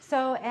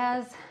So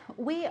as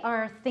we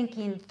are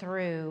thinking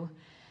through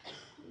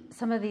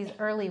some of these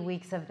early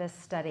weeks of this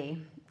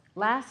study,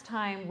 last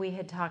time we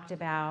had talked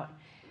about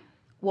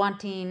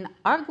wanting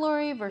our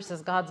glory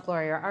versus God's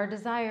glory, or our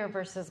desire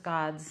versus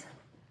God's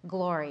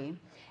glory.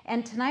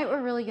 And tonight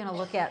we're really going to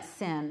look at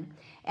sin.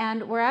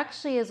 And we're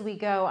actually, as we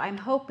go, I'm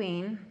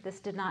hoping, this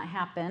did not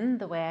happen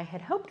the way I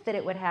had hoped that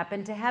it would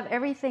happen, to have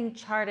everything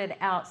charted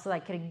out so I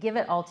could give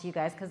it all to you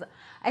guys, because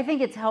I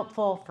think it's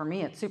helpful. For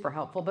me, it's super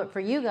helpful, but for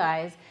you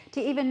guys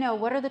to even know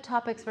what are the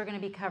topics we're going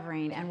to be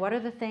covering and what are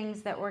the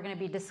things that we're going to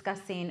be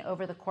discussing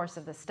over the course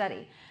of the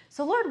study.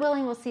 So Lord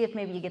willing, we'll see if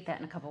maybe you get that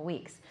in a couple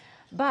weeks.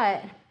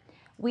 But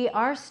we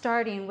are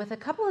starting with a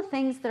couple of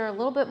things that are a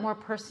little bit more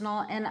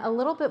personal and a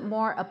little bit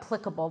more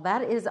applicable.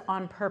 That is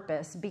on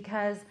purpose,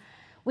 because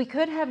we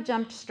could have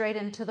jumped straight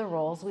into the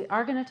roles. We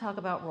are going to talk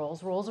about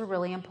roles. Roles are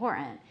really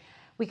important.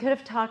 We could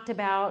have talked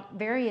about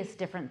various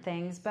different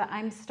things, but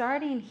I'm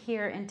starting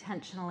here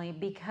intentionally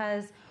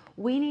because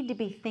we need to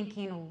be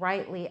thinking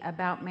rightly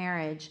about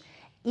marriage,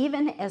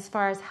 even as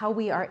far as how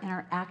we are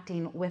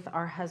interacting with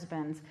our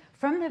husbands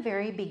from the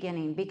very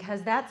beginning,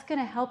 because that's going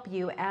to help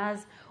you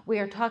as we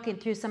are talking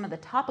through some of the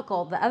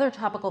other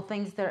topical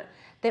things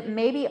that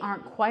maybe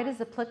aren't quite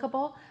as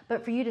applicable,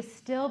 but for you to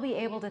still be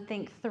able to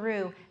think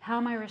through, how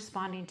am I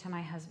responding to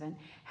my husband?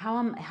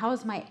 How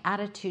is my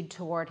attitude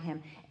toward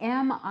him?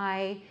 Am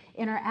I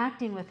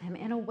interacting with him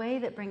in a way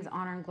that brings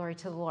honor and glory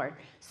to the Lord?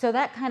 So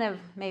that kind of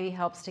maybe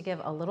helps to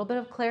give a little bit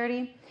of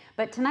clarity.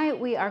 But tonight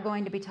we are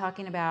going to be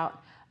talking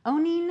about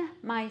owning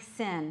my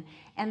sin.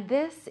 And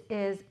this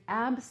is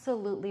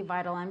absolutely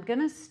vital. I'm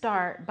going to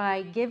start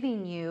by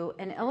giving you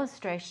an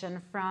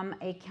illustration from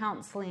a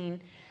counselee,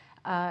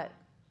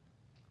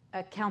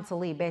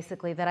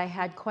 basically, that I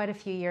had quite a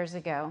few years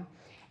ago.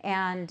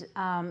 And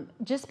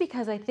just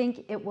because I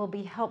think it will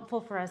be helpful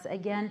for us,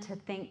 again, to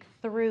think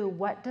through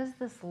what does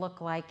this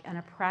look like on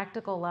a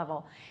practical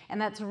level.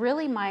 And that's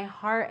really my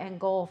heart and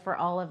goal for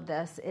all of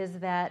this, is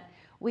that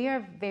we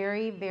are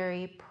very,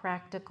 very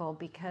practical,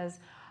 because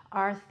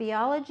our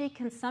theology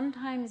can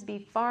sometimes be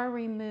far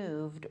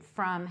removed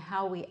from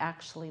how we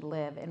actually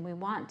live, and we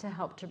want to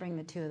help to bring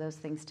the two of those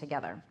things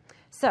together.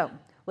 So,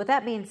 with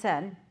that being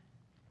said,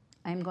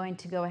 I'm going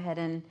to go ahead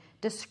and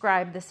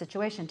describe the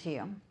situation to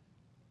you.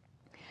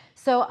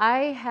 So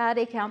I had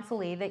a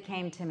counselee that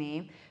came to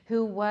me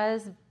who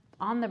was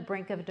on the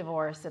brink of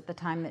divorce at the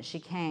time that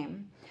she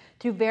came.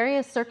 Through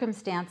various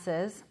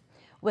circumstances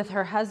with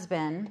her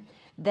husband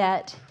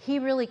that he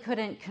really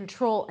couldn't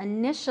control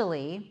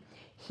initially,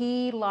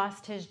 he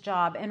lost his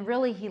job, and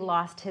really he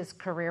lost his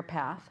career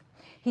path.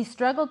 He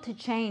struggled to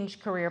change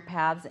career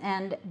paths,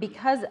 and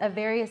because of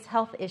various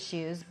health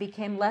issues,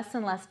 became less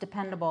and less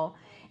dependable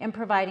in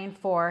providing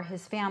for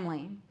his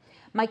family.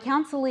 My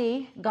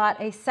counselee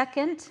got a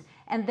second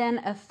and then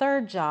a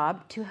third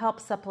job to help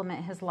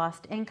supplement his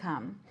lost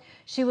income.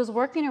 She was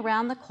working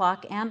around the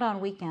clock and on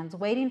weekends,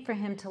 waiting for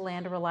him to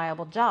land a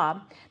reliable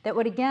job that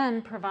would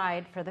again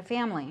provide for the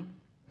family.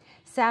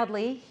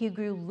 Sadly, he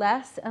grew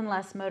less and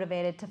less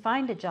motivated to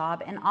find a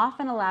job and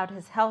often allowed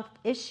his health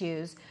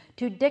issues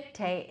to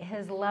dictate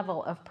his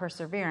level of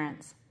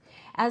perseverance.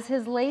 As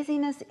his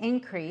laziness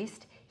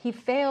increased, he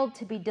failed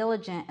to be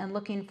diligent in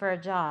looking for a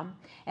job,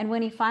 and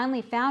when he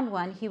finally found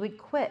one, he would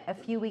quit a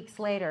few weeks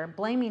later,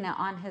 blaming it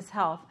on his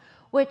health,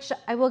 which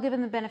I will give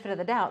him the benefit of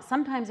the doubt.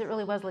 Sometimes it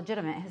really was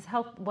legitimate. His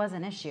health was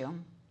an issue.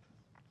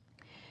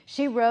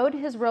 She rode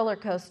his roller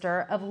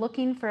coaster of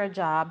looking for a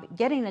job,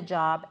 getting a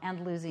job,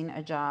 and losing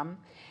a job.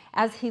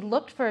 As he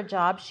looked for a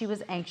job, she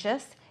was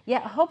anxious,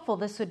 yet hopeful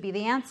this would be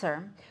the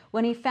answer.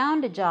 When he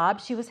found a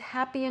job, she was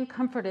happy and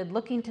comforted,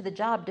 looking to the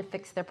job to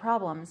fix their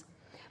problems.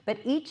 But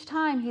each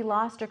time he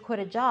lost or quit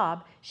a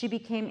job, she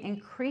became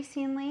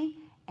increasingly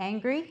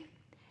angry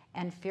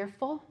and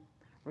fearful,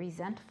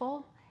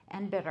 resentful,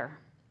 and bitter.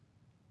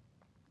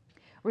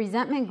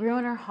 Resentment grew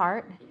in her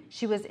heart.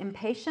 She was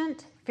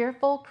impatient,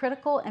 fearful,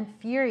 critical, and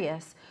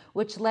furious,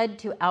 which led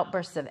to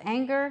outbursts of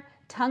anger,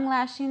 tongue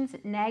lashings,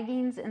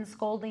 naggings, and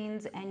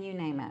scoldings, and you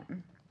name it.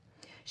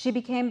 She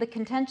became the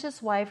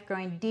contentious wife,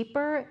 growing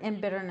deeper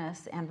in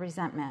bitterness and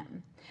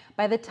resentment.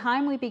 By the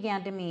time we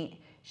began to meet,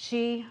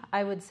 she,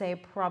 I would say,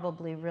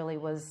 probably really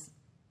was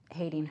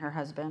hating her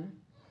husband,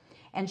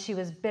 and she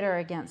was bitter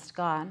against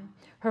God.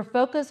 Her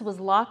focus was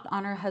locked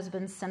on her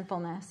husband's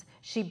sinfulness.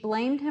 She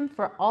blamed him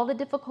for all the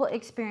difficult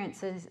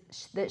experiences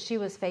that she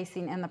was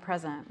facing in the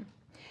present.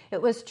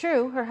 It was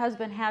true, her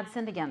husband had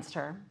sinned against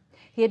her.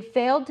 He had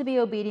failed to be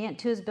obedient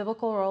to his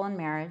biblical role in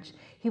marriage.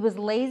 He was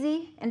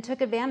lazy and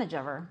took advantage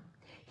of her.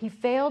 He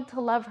failed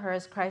to love her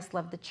as Christ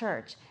loved the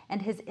church,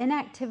 and his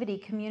inactivity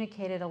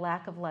communicated a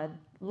lack of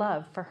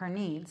love for her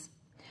needs.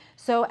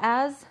 So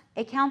as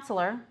a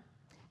counselor,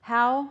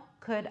 how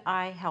could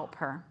I help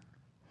her?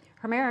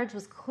 Her marriage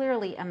was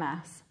clearly a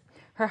mess.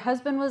 Her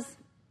husband was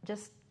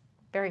just,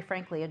 very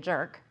frankly, a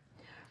jerk.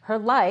 Her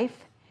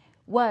life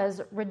was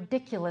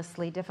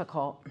ridiculously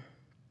difficult.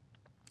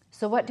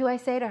 So what do I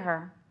say to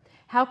her?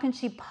 How can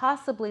she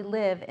possibly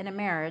live in a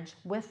marriage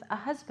with a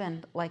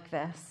husband like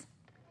this?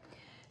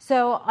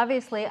 So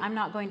obviously, I'm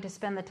not going to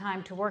spend the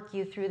time to work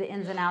you through the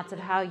ins and outs of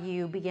how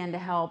you begin to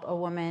help a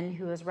woman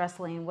who is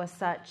wrestling with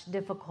such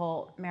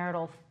difficult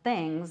marital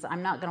things.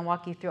 I'm not going to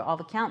walk you through all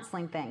the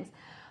counseling things,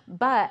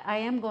 but I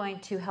am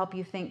going to help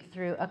you think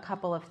through a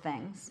couple of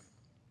things.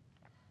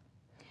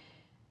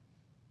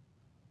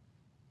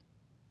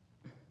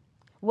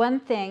 One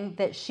thing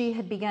that she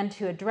had begun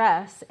to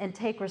address and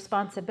take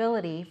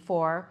responsibility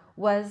for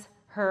was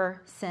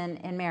her sin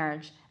in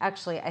marriage.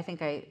 Actually, I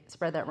think I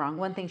spread that wrong.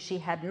 One thing she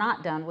had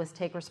not done was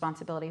take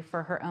responsibility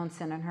for her own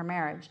sin in her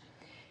marriage.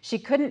 She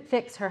couldn't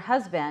fix her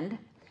husband,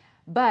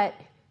 but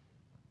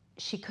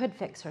she could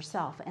fix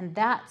herself, and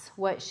that's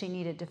what she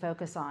needed to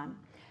focus on.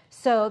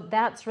 So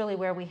that's really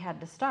where we had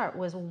to start,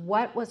 was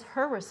what was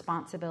her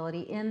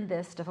responsibility in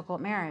this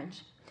difficult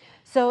marriage?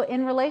 So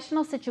in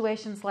relational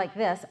situations like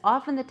this,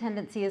 often the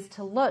tendency is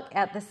to look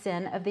at the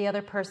sin of the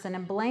other person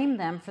and blame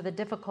them for the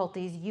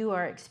difficulties you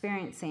are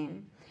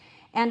experiencing.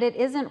 And it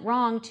isn't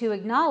wrong to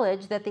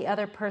acknowledge that the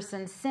other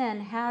person's sin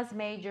has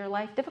made your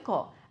life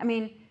difficult. I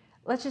mean,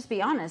 let's just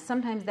be honest.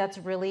 Sometimes that's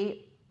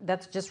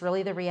just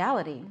really the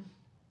reality.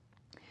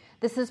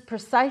 This is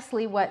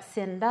precisely what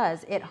sin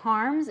does. It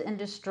harms and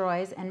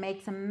destroys and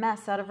makes a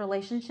mess out of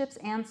relationships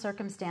and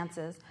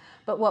circumstances.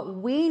 But what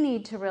we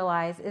need to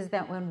realize is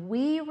that when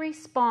we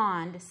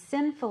respond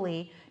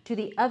sinfully to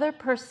the other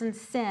person's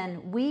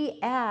sin, we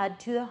add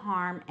to the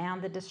harm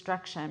and the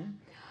destruction.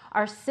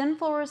 Our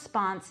sinful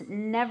response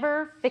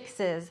never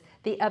fixes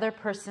the other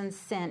person's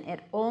sin.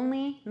 It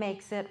only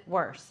makes it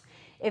worse.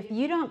 If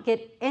you don't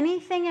get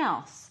anything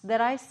else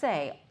that I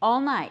say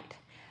all night,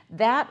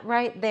 that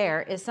right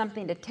there is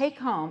something to take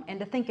home and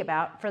to think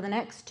about for the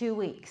next 2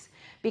 weeks.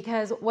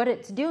 Because what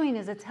it's doing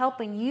is it's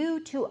helping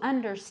you to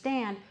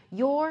understand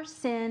your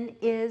sin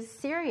is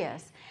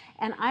serious.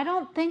 And I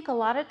don't think a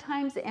lot of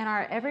times in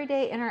our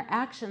everyday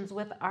interactions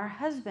with our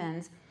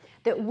husbands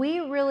that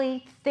we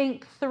really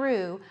think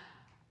through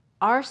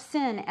our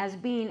sin as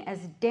being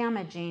as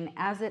damaging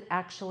as it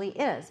actually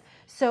is.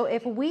 So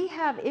if we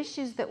have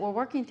issues that we're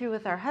working through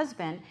with our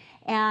husband,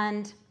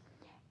 and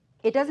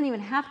it doesn't even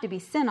have to be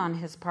sin on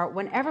his part.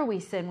 Whenever we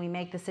sin, we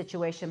make the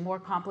situation more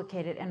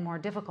complicated and more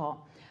difficult.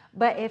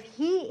 But if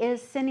he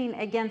is sinning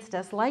against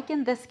us, like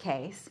in this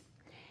case,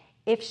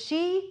 if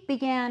she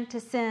began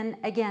to sin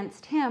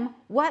against him,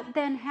 what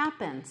then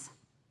happens?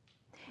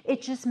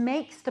 It just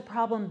makes the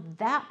problem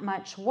that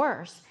much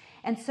worse.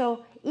 And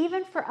so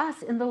even for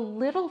us in the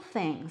little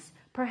things,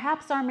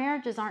 perhaps our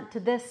marriages aren't to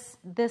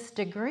this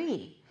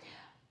degree,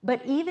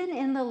 but even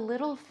in the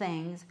little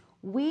things,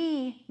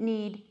 we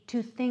need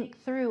to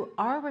think through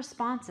our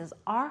responses,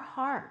 our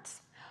hearts.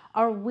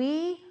 Are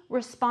we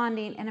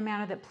responding in a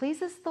manner that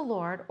pleases the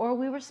Lord, or are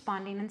we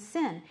responding in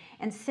sin?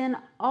 And sin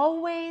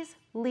always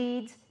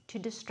leads to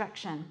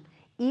destruction,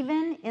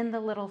 even in the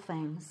little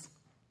things.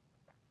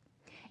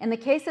 In the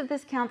case of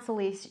this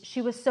counselee,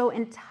 she was so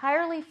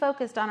entirely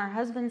focused on her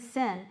husband's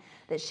sin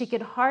that she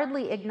could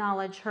hardly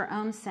acknowledge her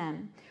own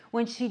sin.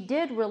 When she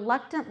did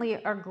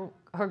reluctantly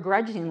or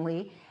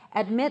grudgingly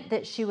admit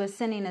that she was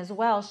sinning as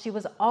well, she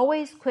was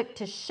always quick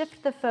to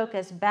shift the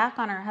focus back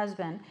on her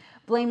husband,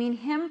 blaming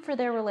him for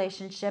their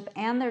relationship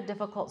and their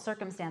difficult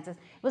circumstances.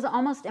 It was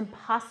almost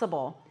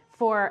impossible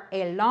for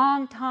a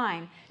long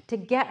time to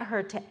get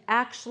her to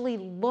actually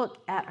look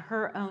at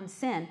her own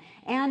sin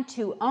and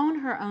to own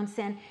her own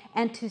sin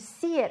and to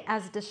see it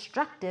as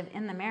destructive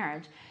in the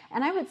marriage.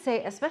 And I would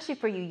say, especially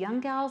for you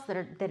young gals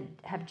that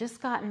have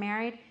just gotten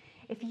married,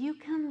 if you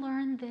can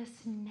learn this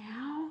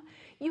now,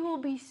 you will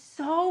be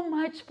so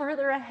much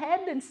further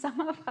ahead than some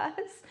of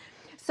us.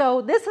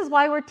 So this is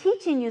why we're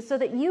teaching you, so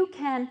that you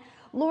can,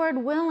 Lord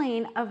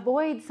willing,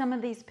 avoid some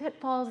of these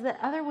pitfalls that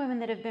other women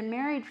that have been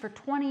married for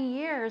 20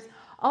 years,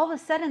 all of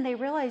a sudden they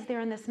realize they're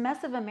in this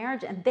mess of a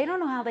marriage and they don't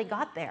know how they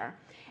got there.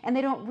 And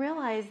they don't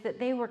realize that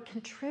they were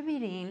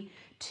contributing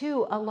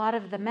to a lot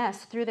of the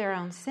mess through their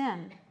own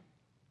sin.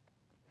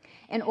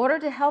 In order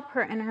to help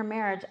her in her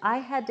marriage, I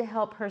had to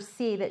help her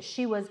see that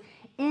she was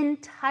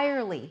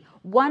entirely,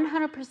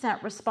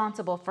 100%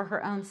 responsible for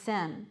her own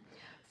sin.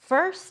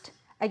 First,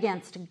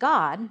 against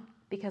God,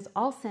 because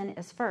all sin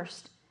is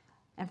first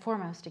and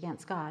foremost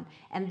against God,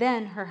 and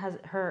then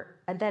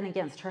then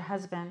against her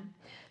husband.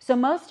 So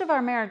most of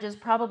our marriages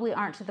probably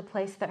aren't to the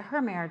place that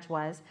her marriage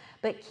was,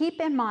 but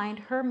keep in mind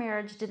her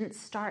marriage didn't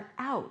start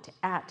out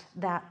at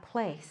that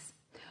place.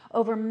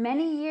 Over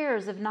many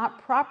years of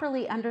not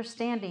properly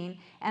understanding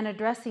and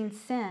addressing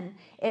sin,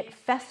 it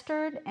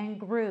festered and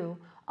grew,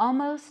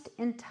 almost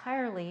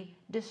entirely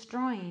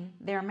destroying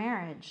their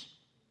marriage.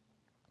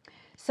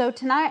 So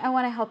tonight I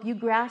want to help you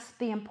grasp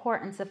the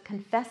importance of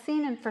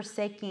confessing and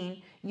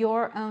forsaking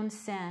your own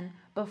sin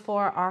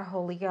before our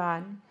holy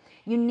God.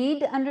 You need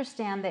to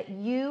understand that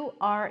you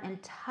are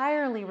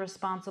entirely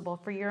responsible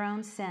for your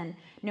own sin,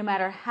 no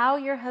matter how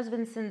your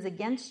husband sins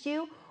against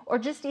you or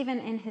just even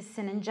in his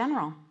sin in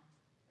general.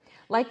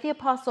 Like the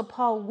Apostle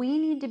Paul, we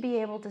need to be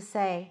able to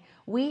say,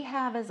 we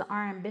have as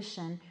our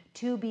ambition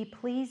to be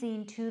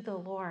pleasing to the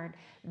Lord.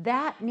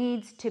 That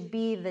needs to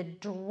be the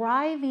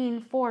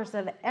driving force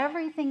of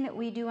everything that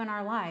we do in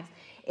our lives.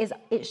 is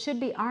it should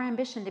be our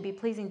ambition to be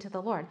pleasing to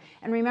the Lord.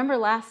 And remember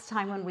last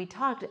time when we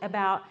talked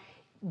about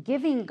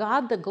giving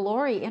God the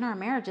glory in our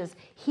marriages,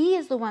 He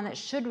is the one that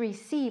should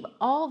receive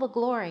all the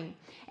glory.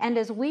 And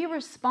as we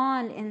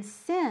respond in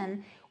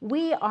sin,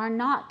 we are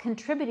not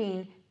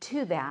contributing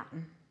to that.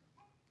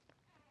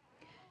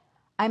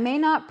 I may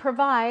not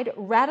provide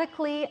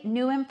radically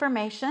new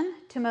information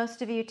to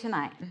most of you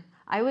tonight.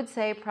 I would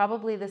say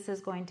probably this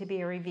is going to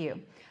be a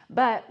review,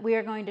 but we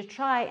are going to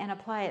try and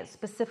apply it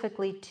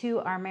specifically to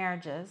our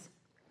marriages.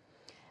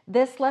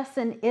 This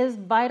lesson is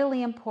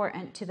vitally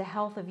important to the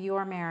health of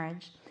your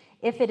marriage.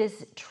 If it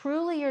is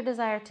truly your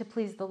desire to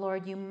please the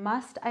Lord, you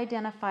must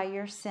identify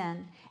your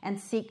sin and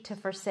seek to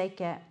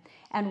forsake it.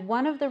 And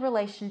one of the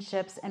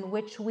relationships in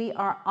which we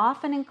are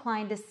often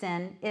inclined to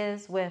sin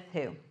is with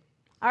who?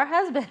 Our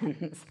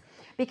husbands.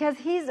 Because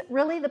he's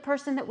really the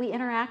person that we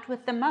interact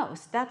with the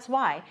most. That's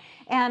why.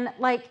 And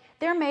like,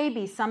 there may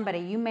be somebody,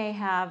 you may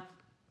have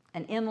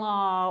an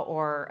in-law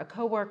or a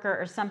coworker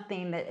or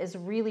something that is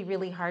really,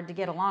 really hard to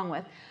get along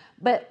with.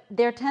 But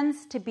there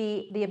tends to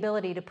be the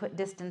ability to put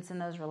distance in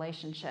those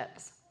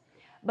relationships.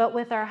 But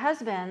with our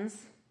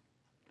husbands,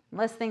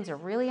 unless things are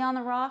really on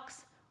the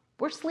rocks,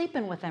 we're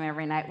sleeping with them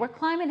every night. We're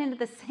climbing into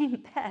the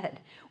same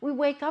bed. We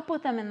wake up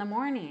with them in the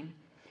morning.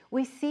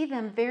 We see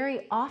them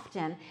very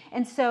often.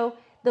 And so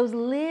those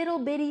little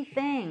bitty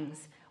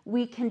things,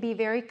 we can be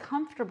very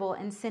comfortable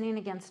in sinning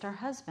against our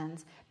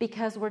husbands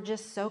because we're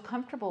just so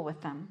comfortable with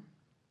them.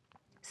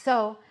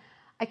 So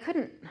I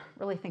couldn't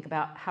really think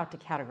about how to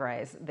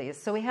categorize these.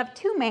 So we have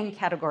two main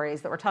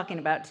categories that we're talking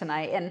about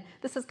tonight. And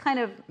this is kind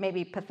of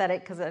maybe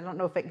pathetic because I don't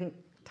know if it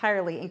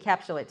entirely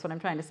encapsulates what I'm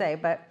trying to say.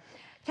 But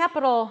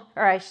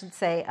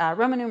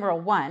Roman numeral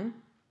 1,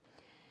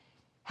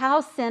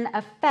 how sin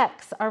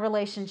affects our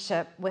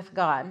relationship with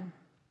God.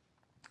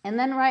 And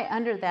then right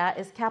under that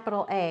is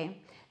capital A.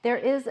 There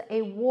is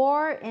a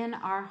war in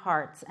our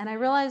hearts. And I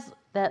realize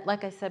that,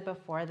 like I said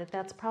before, that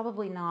that's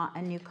probably not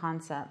a new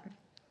concept.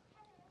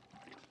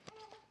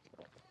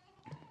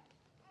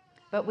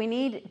 But we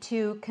need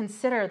to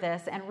consider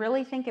this and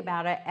really think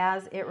about it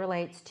as it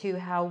relates to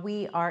how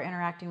we are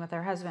interacting with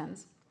our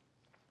husbands.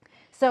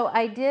 So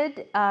I've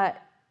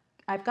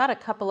got a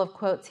couple of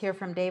quotes here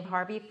from Dave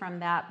Harvey from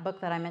that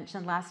book that I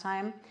mentioned last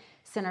time,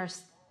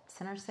 Sinners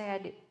Say I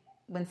Do.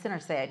 When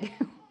Sinners Say I Do.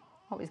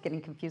 Always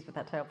getting confused with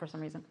that title for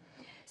some reason.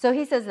 So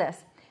he says this: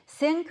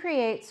 sin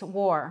creates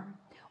war.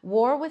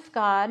 War with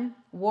God,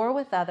 war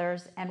with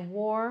others, and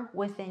war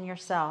within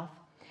yourself.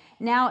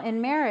 Now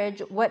in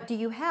marriage, what do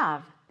you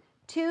have?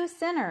 Two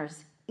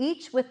sinners,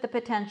 each with the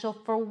potential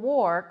for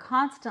war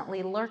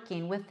constantly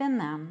lurking within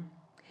them.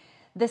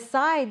 The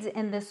sides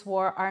in this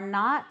war are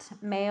not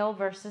male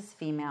versus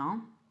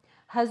female,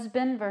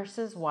 husband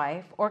versus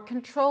wife, or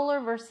controller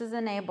versus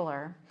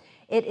enabler.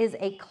 It is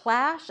a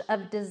clash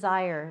of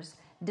desires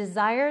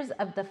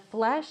of the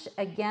flesh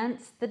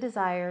against the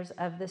desires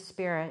of the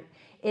spirit.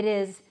 It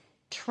is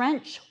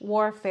trench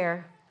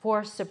warfare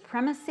for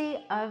supremacy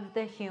of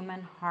the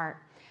human heart.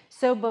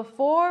 So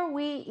before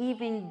we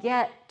even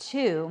get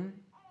to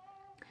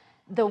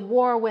the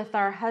war with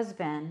our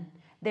husband,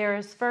 there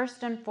is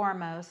first and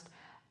foremost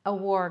a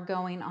war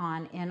going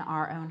on in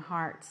our own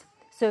hearts.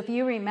 So if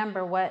you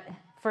remember what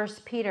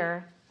 1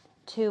 Peter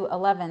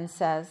 2:11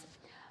 says,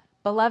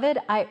 "Beloved,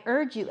 I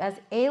urge you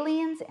as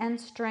aliens and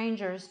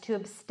strangers to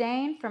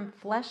abstain from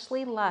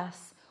fleshly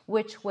lusts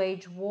which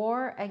wage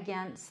war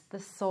against the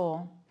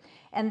soul."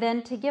 And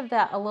then to give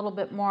that a little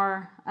bit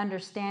more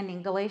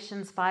understanding,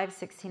 Galatians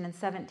 5:16 and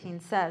 17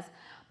 says,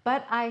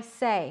 "But I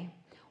say,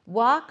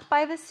 walk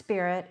by the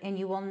Spirit, and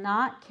you will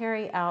not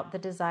carry out the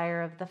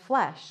desire of the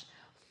flesh.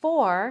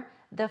 For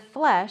the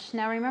flesh,"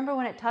 now remember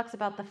when it talks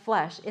about the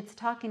flesh, it's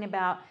talking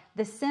about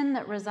the sin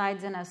that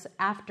resides in us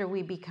after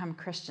we become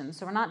Christians.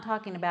 So we're not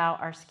talking about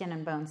our skin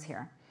and bones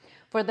here.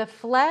 "For the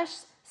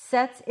flesh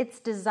sets its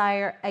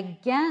desire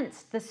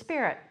against the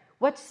Spirit."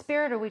 What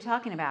Spirit are we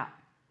talking about?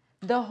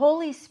 The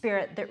Holy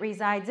Spirit that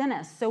resides in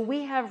us. So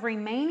we have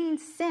remaining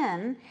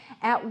sin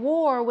at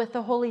war with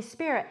the Holy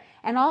Spirit.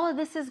 And all of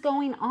this is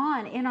going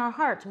on in our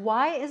hearts.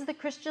 Why is the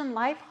Christian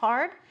life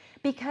hard?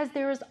 Because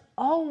there is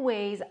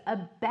always a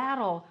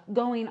battle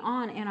going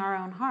on in our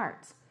own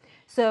hearts.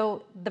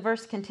 So the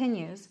verse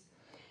continues,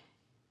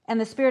 "And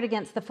the spirit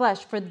against the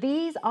flesh, for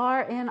these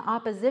are in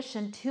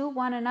opposition to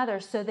one another,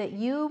 so that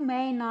you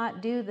may not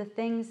do the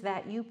things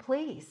that you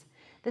please."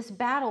 This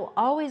battle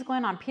always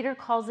going on. Peter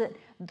calls it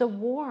the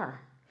war.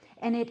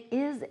 And it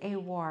is a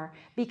war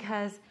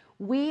because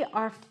we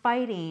are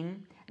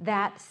fighting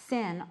that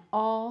sin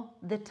all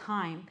the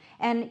time.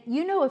 And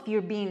you know, if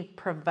you're being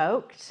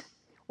provoked,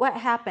 what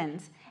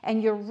happens?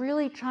 And you're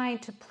really trying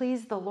to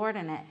please the Lord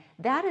in it.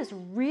 That is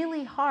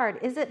really hard,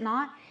 is it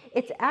not?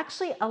 It's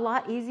actually a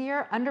lot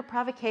easier under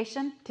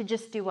provocation to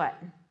just do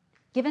what?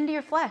 Give in to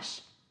your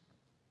flesh.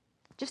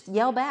 Just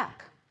yell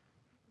back.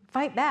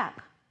 Fight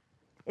back.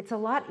 It's a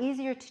lot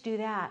easier to do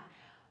that.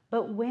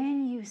 But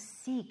when you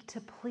seek to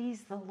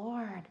please the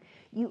Lord,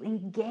 you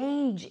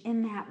engage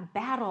in that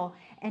battle.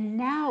 And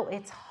now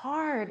it's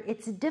hard.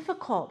 It's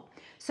difficult.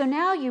 So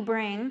now you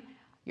bring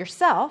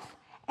yourself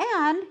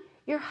and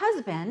your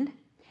husband,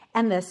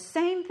 and the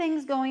same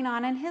thing's going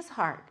on in his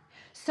heart.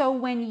 So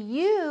when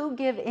you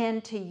give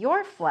in to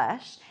your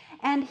flesh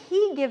and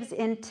he gives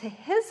in to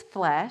his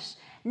flesh,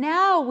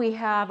 now we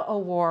have a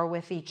war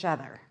with each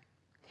other.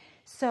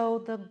 So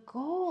the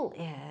goal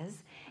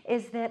is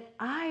that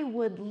I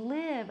would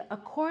live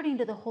according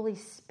to the Holy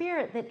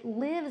Spirit that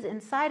lives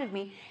inside of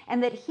me,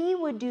 and that he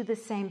would do the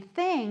same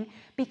thing,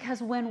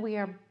 because when we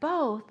are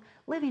both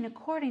living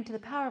according to the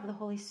power of the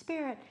Holy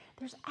Spirit,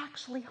 there's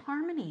actually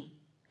harmony.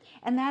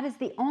 And that is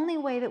the only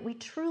way that we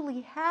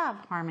truly have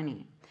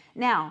harmony.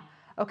 Now,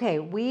 okay,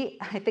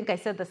 I think I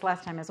said this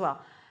last time as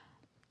well.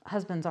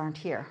 Husbands aren't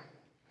here.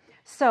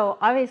 So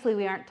obviously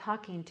we aren't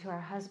talking to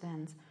our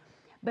husbands.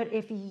 But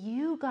if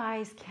you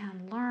guys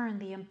can learn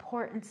the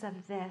importance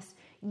of this,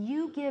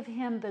 you give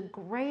him the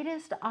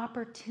greatest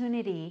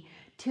opportunity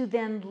to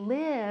then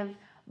live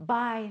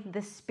by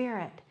the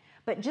Spirit.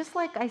 But just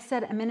like I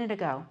said a minute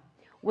ago,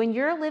 when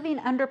you're living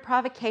under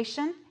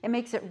provocation, it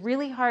makes it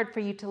really hard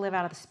for you to live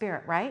out of the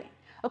Spirit, right?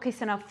 Okay,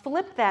 so now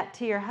flip that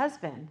to your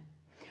husband.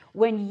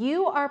 When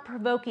you are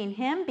provoking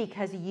him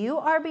because you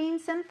are being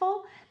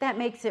sinful, that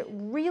makes it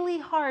really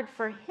hard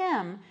for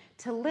him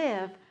to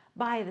live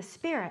by the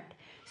Spirit.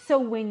 So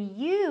when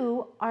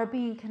you are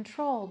being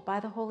controlled by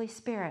the Holy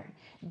Spirit,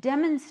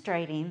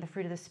 demonstrating the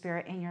fruit of the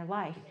Spirit in your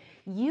life,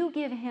 you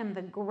give him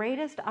the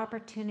greatest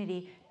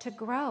opportunity to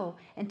grow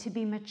and to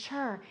be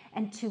mature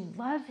and to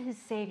love his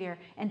Savior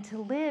and to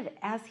live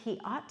as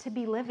he ought to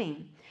be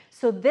living.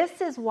 So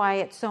this is why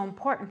it's so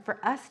important for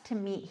us to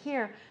meet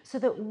here, so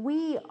that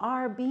we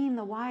are being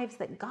the wives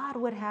that God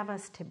would have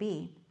us to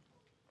be.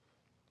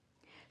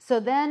 So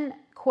then,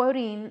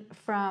 quoting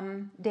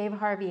from Dave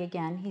Harvey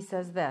again, he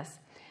says this: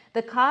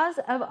 "The cause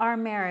of our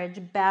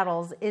marriage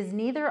battles is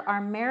neither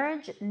our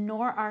marriage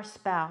nor our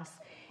spouse.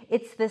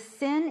 It's the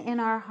sin in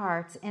our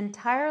hearts,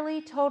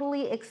 entirely,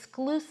 totally,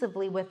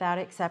 exclusively, without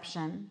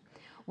exception.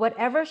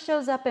 Whatever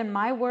shows up in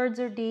my words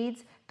or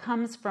deeds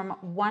comes from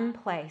one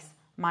place,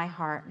 my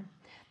heart.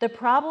 The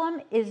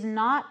problem is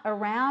not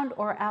around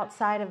or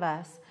outside of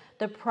us.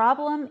 The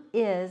problem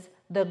is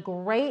the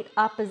great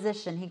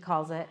opposition," he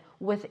calls it,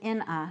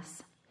 "within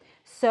us."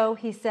 So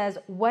he says,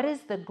 what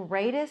is the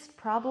greatest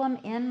problem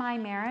in my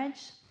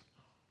marriage?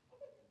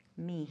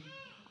 Me.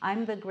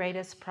 I'm the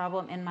greatest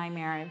problem in my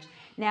marriage.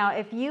 Now,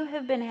 if you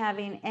have been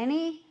having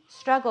any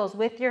struggles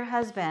with your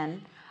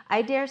husband,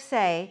 I dare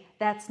say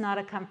that's not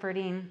a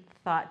comforting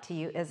thought to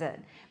you, is it?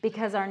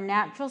 Because our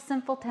natural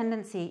sinful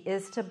tendency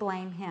is to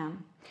blame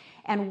him.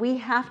 And we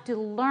have to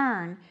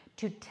learn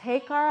to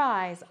take our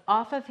eyes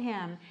off of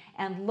him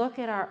and look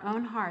at our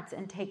own hearts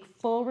and take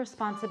full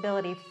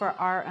responsibility for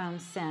our own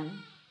sin.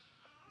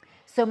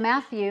 So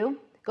Matthew,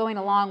 going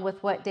along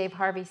with what Dave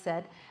Harvey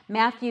said,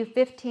 Matthew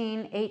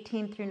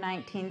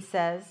 15:18-19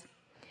 says,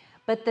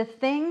 "But the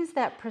things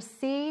that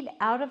proceed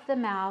out of the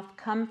mouth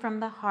come from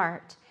the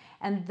heart,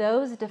 and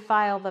those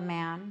defile the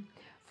man.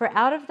 For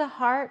out of the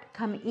heart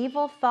come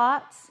evil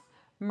thoughts,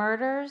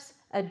 murders,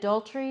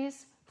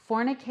 adulteries,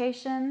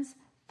 fornications,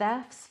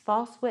 thefts,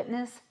 false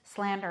witness,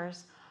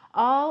 slanders.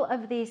 All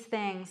of these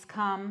things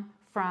come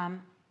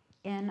from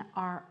in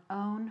our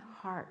own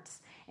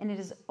hearts." And it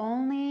is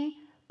only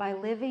by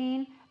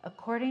living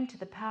according to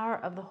the power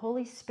of the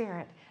Holy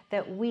Spirit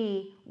that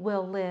we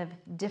will live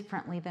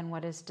differently than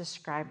what is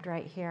described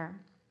right here.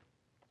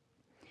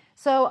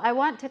 So I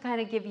want to kind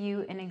of give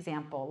you an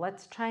example.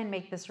 Let's try and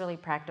make this really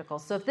practical.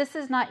 So if this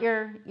is not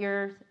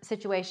your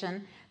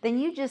situation, then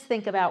you just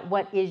think about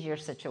what is your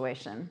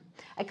situation.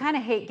 I kind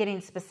of hate getting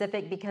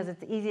specific because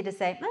it's easy to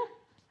say,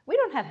 we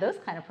don't have those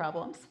kind of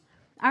problems.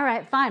 All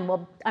right, fine.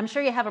 Well, I'm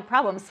sure you have a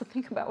problem, so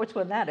think about which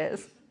one that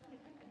is.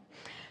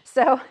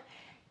 So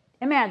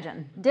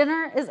imagine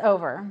dinner is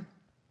over.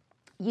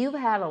 You've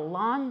had a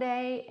long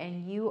day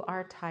and you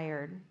are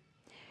tired.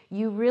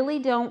 You really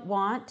don't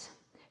want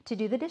to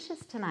do the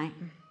dishes tonight.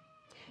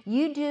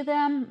 You do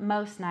them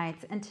most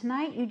nights, and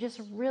tonight you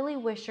just really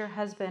wish your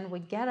husband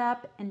would get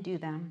up and do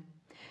them.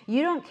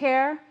 You don't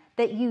care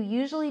that you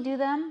usually do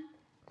them.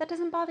 That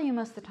doesn't bother you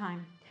most of the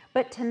time.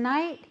 But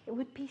tonight it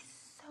would be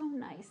so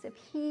nice if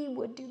he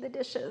would do the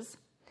dishes.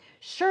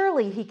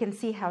 Surely he can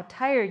see how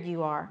tired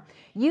you are.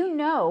 You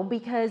know,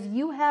 because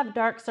you have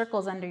dark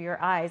circles under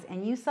your eyes,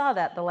 and you saw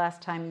that the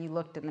last time you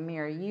looked in the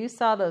mirror. You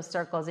saw those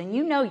circles, and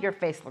you know your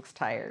face looks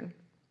tired.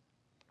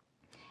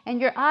 And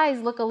your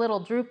eyes look a little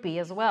droopy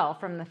as well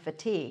from the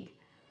fatigue.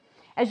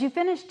 As you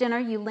finish dinner,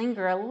 you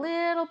linger a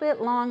little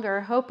bit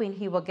longer, hoping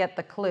he will get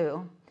the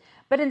clue.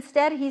 But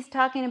instead, he's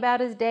talking about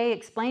his day,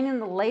 explaining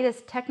the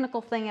latest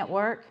technical thing at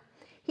work.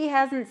 He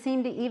hasn't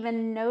seemed to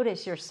even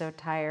notice you're so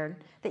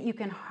tired that you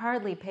can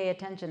hardly pay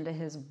attention to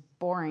his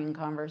boring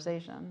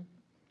conversation.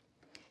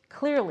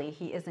 Clearly,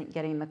 he isn't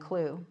getting the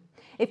clue.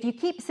 If you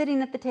keep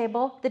sitting at the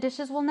table, the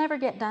dishes will never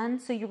get done,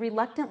 so you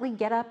reluctantly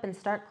get up and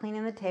start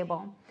cleaning the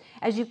table.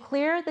 As you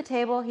clear the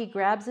table, he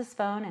grabs his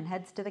phone and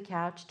heads to the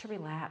couch to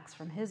relax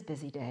from his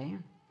busy day.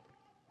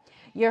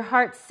 Your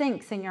heart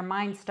sinks and your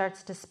mind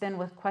starts to spin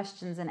with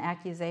questions and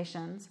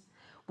accusations.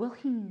 will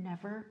he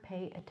never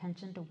pay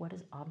attention to what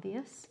is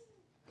obvious?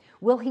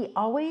 Will he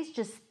always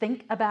just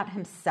think about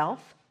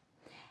himself?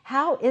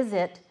 How is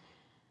it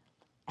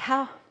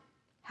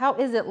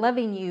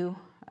loving you?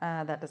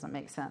 That doesn't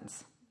make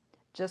sense.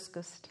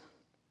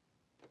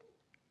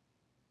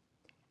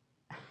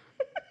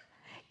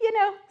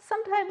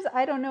 Sometimes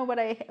I don't know what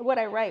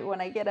I write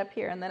when I get up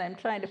here, and then I'm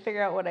trying to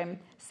figure out what I'm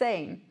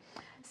saying.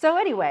 So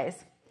anyways,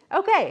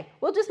 okay,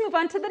 we'll just move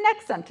on to the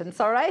next sentence,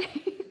 all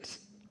right?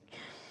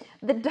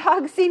 The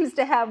dog seems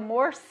to have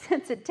more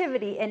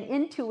sensitivity and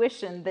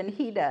intuition than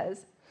he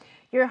does.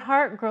 Your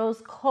heart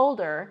grows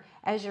colder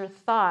as your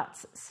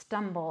thoughts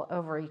stumble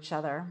over each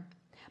other.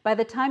 By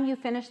the time you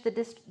finish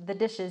the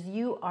dishes,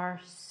 you are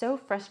so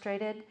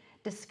frustrated,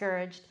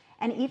 discouraged,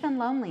 and even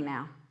lonely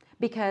now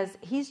because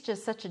he's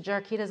just such a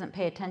jerk. He doesn't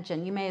pay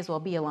attention. You may as well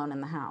be alone in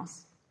the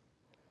house.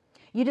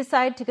 You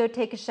decide to go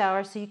take a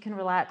shower so you can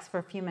relax for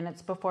a few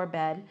minutes before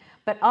bed,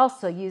 but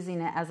also using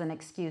it as an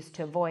excuse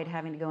to avoid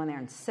having to go in there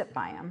and sit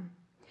by him.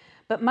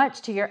 But much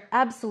to your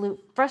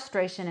absolute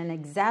frustration and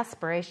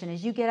exasperation,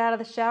 as you get out of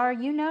the shower,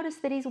 you notice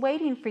that he's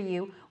waiting for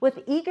you with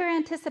eager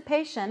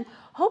anticipation,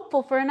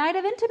 hopeful for a night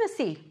of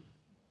intimacy.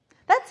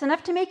 That's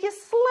enough to make you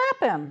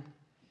slap him.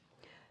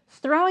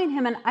 Throwing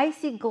him an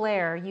icy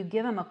glare, you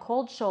give him a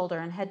cold shoulder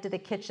and head to the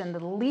kitchen,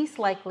 the least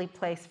likely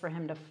place for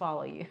him to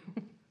follow you.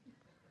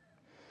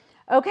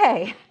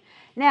 Okay,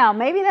 now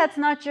maybe that's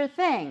not your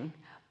thing,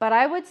 but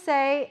I would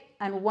say,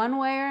 in one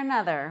way or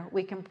another,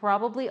 we can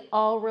probably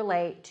all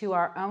relate to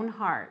our own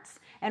hearts.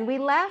 And we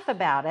laugh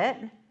about it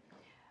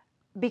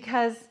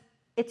because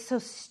it's so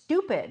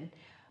stupid.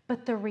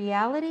 But the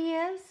reality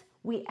is,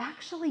 we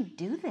actually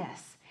do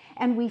this.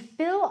 And we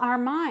fill our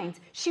minds.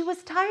 She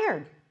was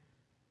tired,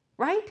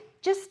 right?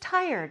 Just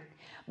tired.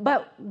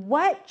 But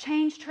what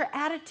changed her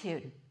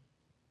attitude?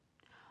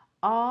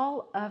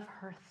 All of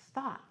her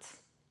thoughts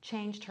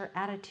changed her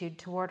attitude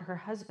toward her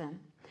husband.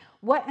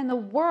 What in the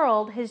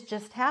world has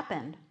just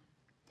happened?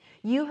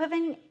 You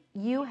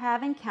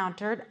have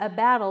encountered a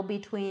battle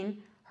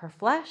between her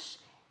flesh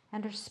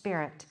and her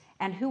spirit.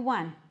 And who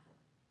won?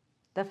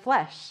 The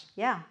flesh,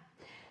 yeah.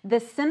 The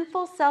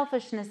sinful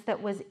selfishness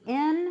that was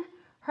in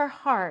her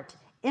heart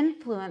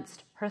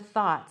influenced her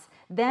thoughts,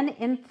 then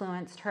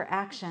influenced her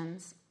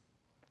actions.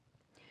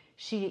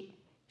 She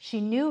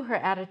knew her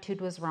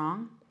attitude was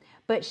wrong,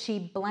 but she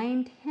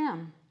blamed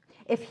him.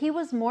 If he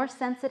was more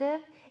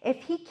sensitive,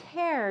 if he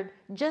cared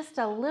just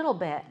a little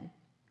bit,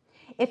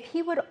 if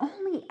he would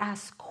only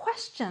ask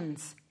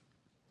questions,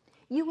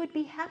 you would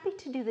be happy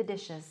to do the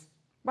dishes,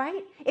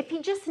 right? If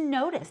he just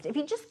noticed, if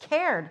he just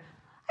cared,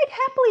 I'd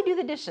happily do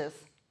the dishes.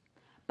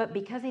 But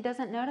because he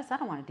doesn't notice, I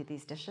don't want to do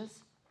these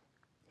dishes.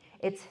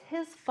 It's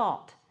his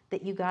fault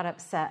that you got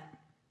upset.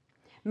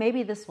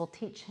 Maybe this will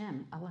teach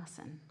him a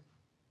lesson.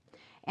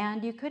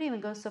 And you could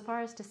even go so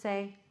far as to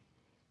say,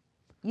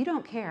 you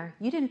don't care.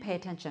 You didn't pay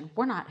attention.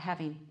 We're not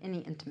having any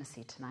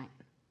intimacy tonight.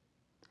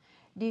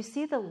 Do you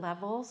see the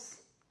levels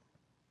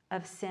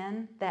of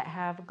sin that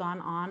have gone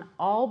on,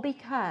 all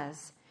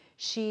because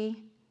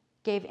she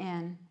gave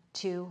in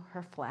to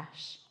her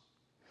flesh?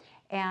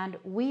 And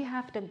we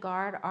have to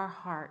guard our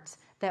hearts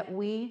that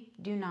we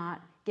do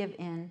not give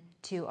in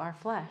to our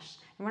flesh.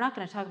 And we're not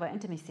going to talk about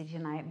intimacy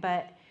tonight,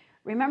 but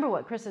remember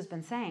what Chris has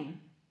been saying.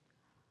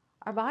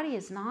 Our body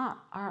is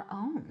not our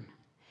own.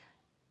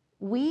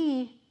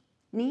 We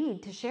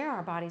need to share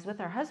our bodies with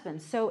our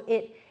husbands. So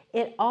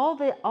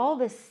all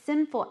this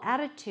sinful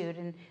attitude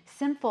and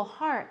sinful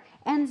heart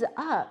ends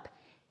up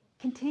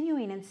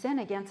continuing in sin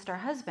against our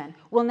husband.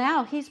 Well,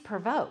 now he's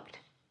provoked.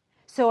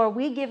 So are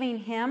we giving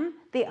him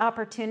the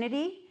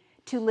opportunity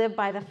to live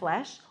by the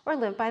flesh or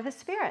live by the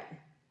Spirit?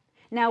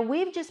 Now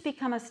we've just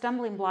become a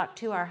stumbling block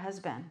to our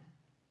husband,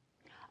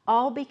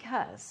 all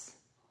because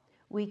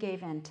we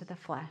gave in to the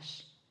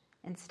flesh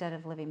instead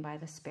of living by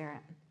the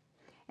Spirit.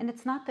 And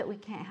it's not that we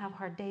can't have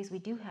hard days. We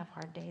do have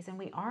hard days, and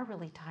we are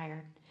really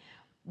tired.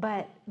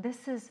 But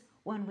this is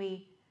when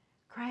we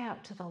cry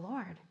out to the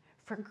Lord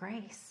for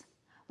grace.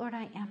 Lord,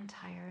 I am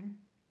tired.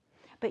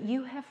 But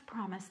you have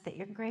promised that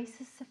your grace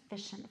is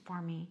sufficient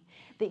for me,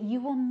 that you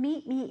will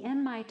meet me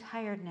in my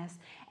tiredness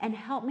and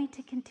help me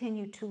to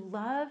continue to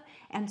love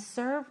and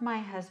serve my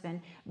husband,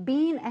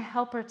 being a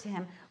helper to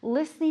him,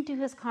 listening to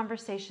his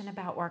conversation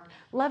about work,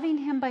 loving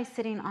him by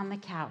sitting on the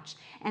couch,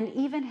 and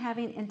even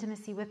having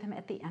intimacy with him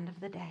at the end of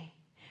the day.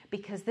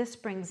 Because this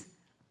brings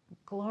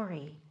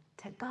glory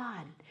to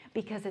God,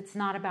 because it's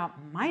not about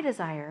my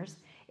desires,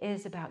 it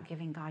is about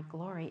giving God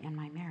glory in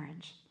my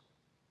marriage.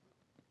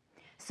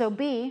 So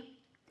B,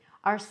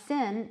 our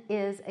sin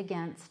is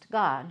against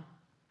God.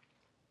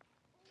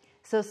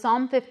 So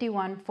Psalm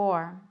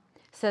 51:4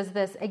 says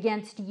this,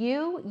 against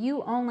you,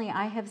 you only,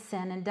 I have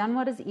sinned and done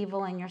what is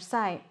evil in your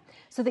sight,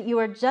 so that you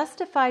are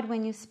justified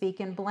when you speak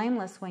and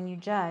blameless when you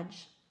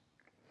judge.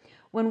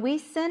 When we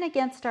sin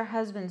against our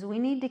husbands, we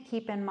need to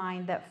keep in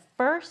mind that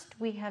first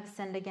we have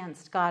sinned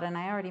against God, and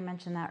I already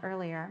mentioned that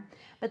earlier,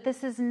 but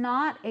this is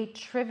not a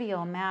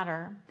trivial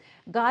matter.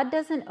 God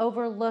doesn't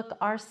overlook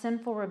our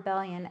sinful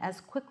rebellion as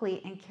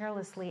quickly and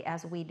carelessly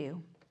as we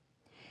do.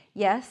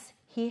 Yes,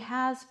 He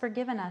has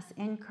forgiven us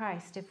in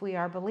Christ if we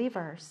are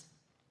believers.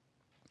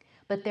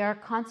 But there are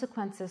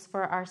consequences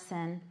for our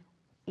sin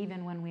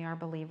even when we are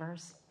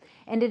believers.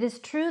 And it is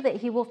true that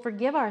He will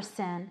forgive our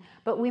sin,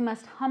 but we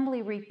must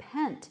humbly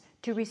repent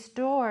to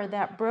restore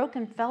that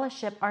broken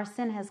fellowship our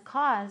sin has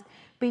caused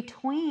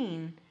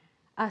between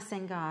us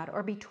and God,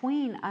 or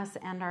between us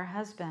and our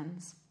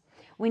husbands.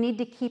 We need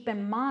to keep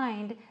in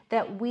mind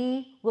that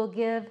we will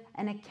give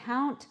an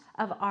account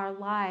of our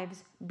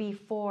lives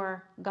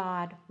before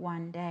God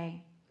one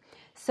day.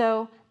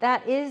 So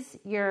that is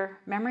your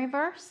memory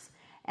verse,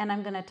 and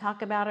I'm going to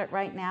talk about it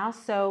right now.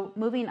 So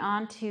moving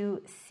on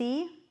to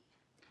C,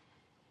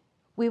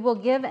 we will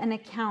give an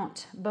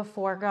account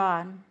before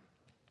God.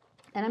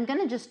 And I'm going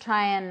to just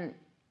try and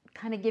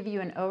kind of give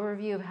you an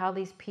overview of how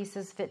these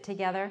pieces fit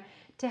together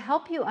to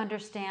help you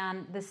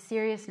understand the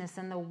seriousness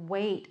and the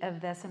weight of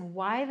this and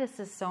why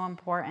this is so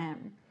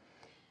important.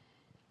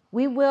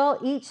 We will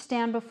each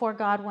stand before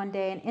God one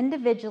day, and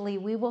individually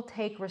we will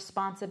take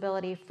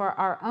responsibility for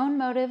our own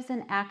motives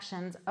and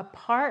actions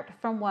apart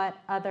from what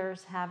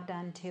others have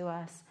done to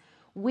us.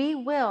 We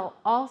will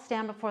all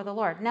stand before the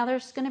Lord. Now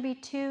there's going to be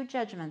two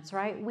judgments,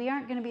 right? We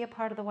aren't going to be a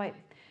part of the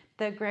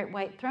great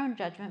white throne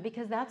judgment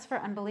because that's for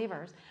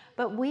unbelievers.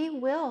 But we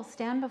will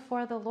stand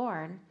before the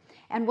Lord.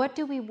 And what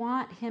do we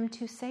want Him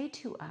to say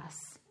to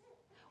us?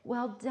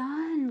 Well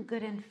done,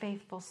 good and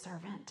faithful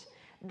servant.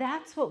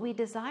 That's what we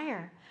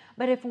desire.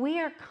 But if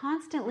we are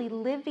constantly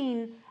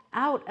living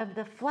out of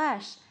the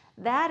flesh,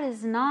 that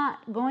is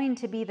not going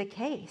to be the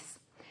case.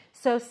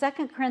 So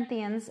 2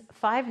 Corinthians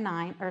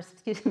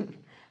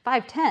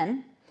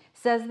 5:10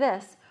 says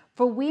this,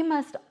 "For we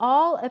must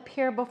all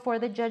appear before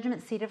the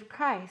judgment seat of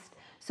Christ,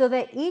 so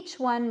that each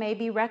one may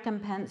be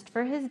recompensed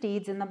for his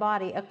deeds in the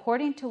body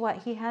according to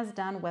what he has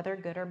done, whether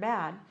good or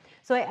bad."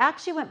 So I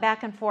actually went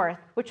back and forth.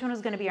 Which one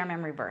was going to be our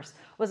memory verse?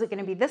 Was it going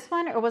to be this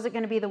one, or was it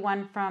going to be the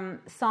one from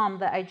Psalm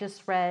that I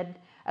just read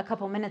a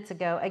couple minutes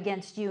ago,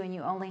 "Against you and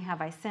you only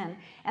have I sinned"?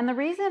 And the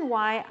reason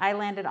why I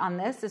landed on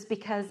this is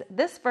because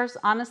this verse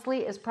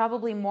honestly is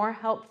probably more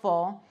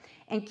helpful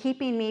in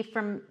keeping me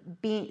from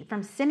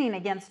sinning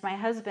against my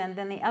husband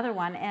than the other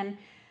one. And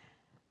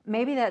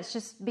maybe that's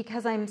just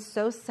because I'm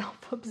so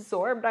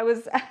self-absorbed. I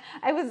was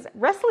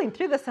wrestling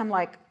through this. I'm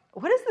like,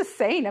 what is this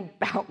saying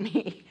about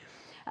me?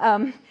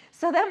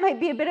 So that might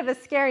be a bit of a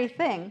scary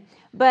thing.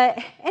 But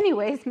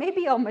anyways,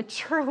 maybe I'll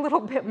mature a little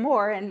bit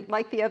more and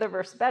like the other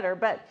verse better.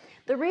 But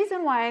the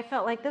reason why I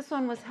felt like this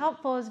one was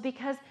helpful is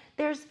because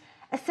there's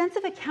a sense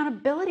of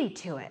accountability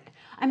to it.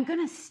 I'm going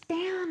to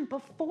stand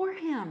before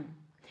Him.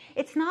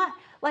 It's not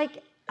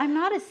like I'm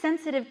not as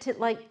sensitive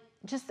to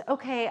just,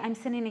 okay, I'm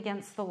sinning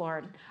against the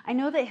Lord. I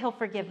know that He'll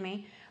forgive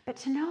me, but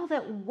to know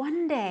that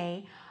one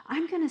day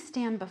I'm going to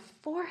stand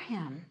before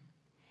Him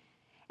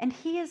and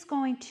He is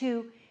going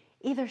to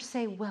either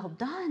say, well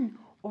done,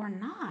 or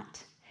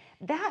not.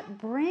 That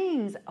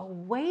brings a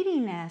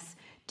weightiness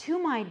to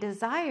my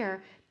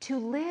desire to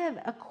live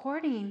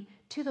according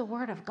to the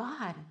Word of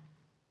God.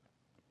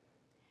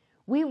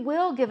 We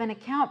will give an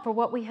account for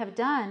what we have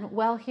done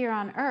while here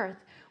on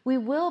earth. We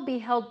will be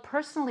held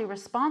personally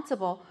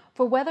responsible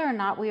for whether or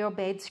not we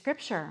obeyed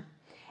Scripture.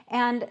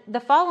 And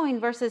the following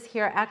verses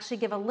here actually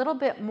give a little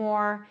bit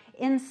more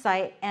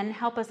insight and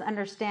help us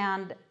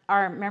understand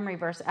our memory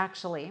verse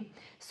actually.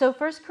 So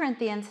 1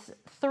 Corinthians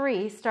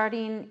 3,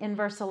 starting in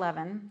verse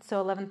 11,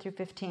 so 11 through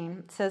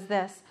 15, says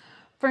this,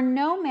 "For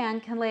no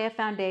man can lay a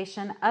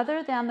foundation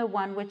other than the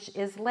one which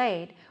is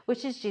laid,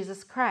 which is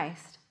Jesus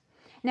Christ.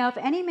 Now if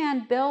any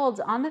man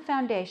builds on the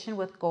foundation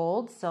with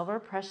gold, silver,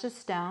 precious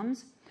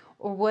stones,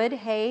 or wood,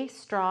 hay,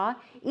 straw,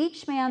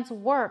 each man's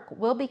work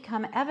will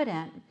become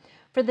evident.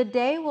 For the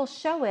day will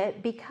show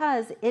it,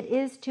 because it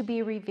is to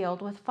be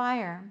revealed with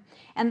fire.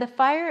 And the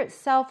fire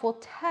itself will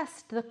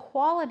test the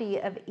quality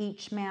of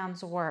each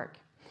man's work.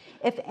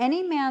 If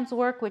any man's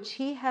work which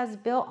he has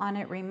built on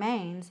it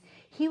remains,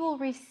 he will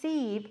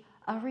receive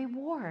a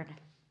reward.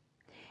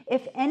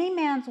 If any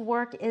man's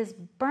work is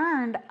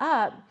burned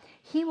up,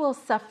 he will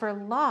suffer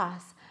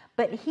loss,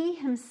 but he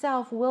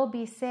himself will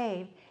be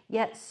saved,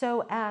 yet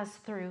so as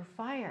through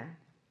fire."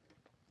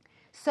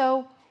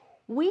 So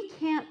we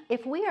can't,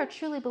 if we are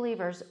truly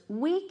believers,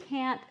 we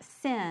can't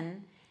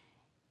sin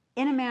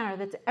in a manner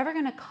that's ever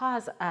going to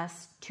cause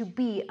us to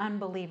be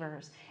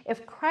unbelievers.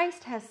 If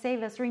Christ has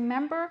saved us,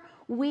 remember,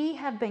 we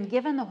have been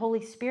given the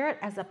Holy Spirit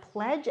as a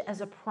pledge,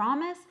 as a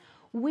promise.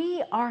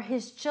 We are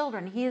His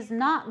children. He is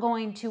not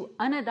going to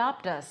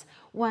unadopt us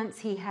once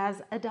He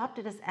has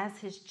adopted us as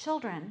His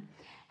children.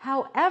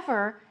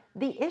 However,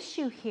 the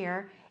issue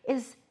here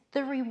is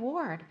the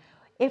reward.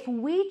 If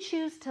we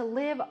choose to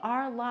live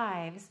our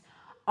lives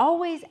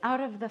always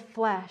out of the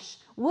flesh,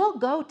 we'll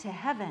go to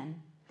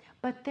heaven,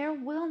 but there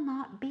will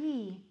not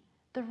be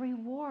the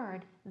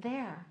reward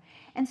there.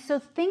 And so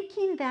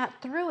thinking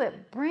that through,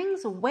 it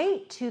brings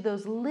weight to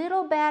those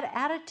little bad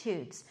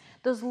attitudes,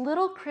 those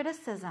little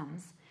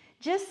criticisms,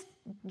 just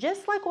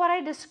like what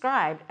I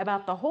described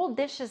about the whole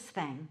dishes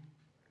thing.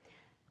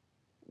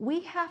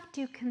 We have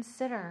to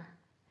consider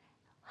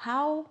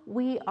how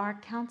we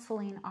are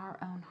counseling our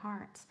own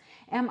hearts.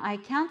 Am I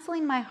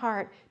counseling my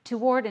heart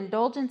toward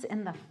indulgence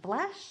in the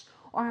flesh,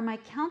 or am I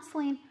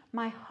counseling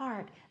my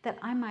heart that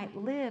I might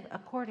live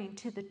according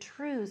to the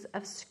truths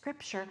of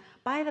Scripture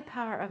by the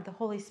power of the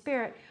Holy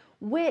Spirit,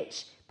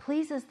 which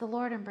pleases the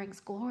Lord and brings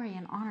glory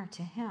and honor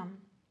to Him?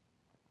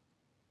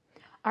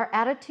 Our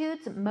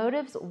attitudes,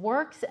 motives,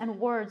 works,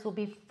 and words will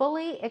be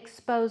fully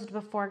exposed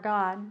before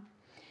God.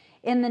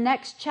 In the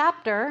next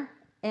chapter,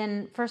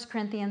 in 1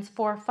 Corinthians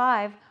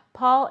 4:5,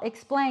 Paul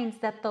explains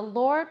that the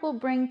Lord will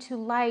bring to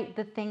light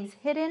the things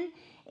hidden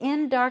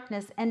in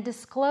darkness and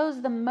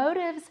disclose the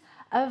motives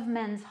of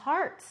men's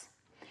hearts.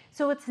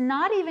 So it's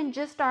not even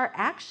just our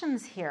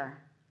actions here.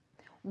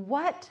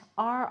 What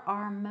are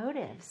our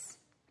motives?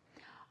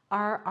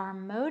 Are our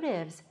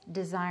motives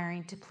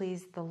desiring to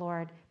please the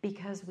Lord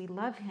because we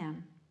love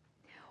Him?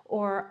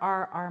 Or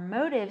are our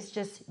motives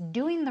just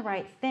doing the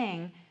right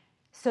thing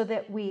so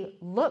that we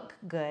look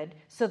good,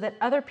 so that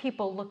other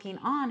people looking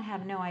on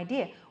have no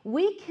idea?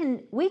 We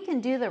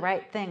can do the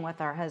right thing with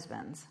our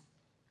husbands.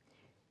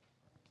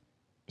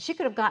 She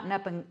could have gotten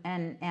up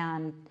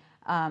and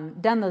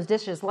done those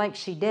dishes like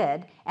she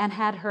did and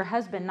had her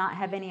husband not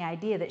have any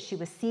idea that she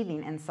was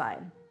seething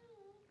inside.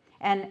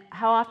 And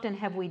how often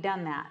have we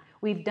done that?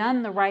 We've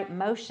done the right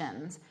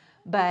motions,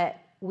 but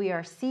we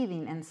are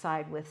seething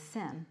inside with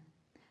sin.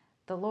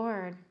 The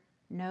Lord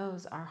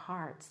knows our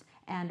hearts,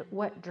 and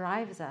what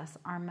drives us,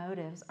 our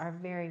motives, are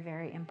very,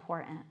 very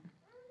important.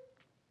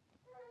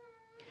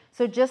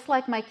 So just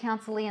like my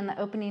counselee in the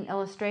opening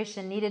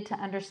illustration needed to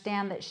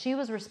understand that she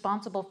was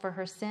responsible for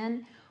her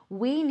sin,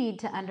 we need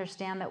to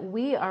understand that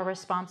we are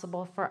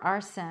responsible for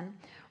our sin.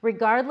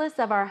 Regardless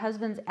of our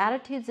husband's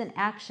attitudes and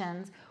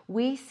actions,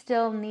 we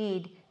still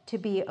need to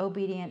be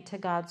obedient to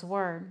God's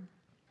word.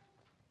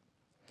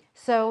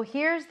 So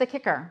here's the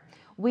kicker.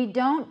 We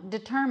don't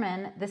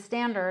determine the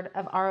standard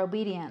of our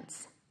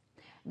obedience.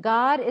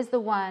 God is the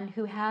one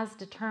who has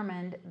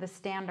determined the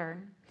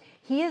standard.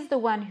 He is the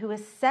one who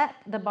has set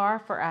the bar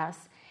for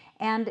us,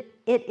 and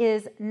it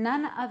is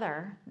none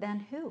other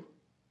than who?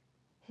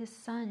 His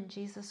Son,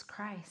 Jesus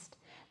Christ.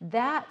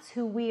 That's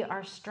who we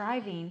are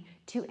striving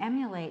to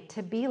emulate,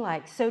 to be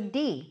like. So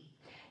D,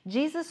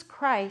 Jesus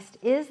Christ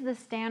is the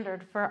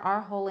standard for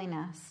our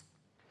holiness.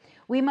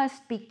 We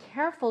must be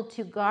careful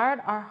to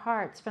guard our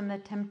hearts from the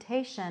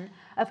temptation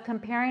of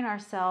comparing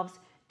ourselves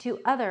to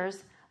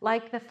others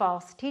like the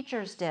false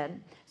teachers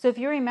did. So if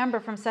you remember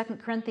from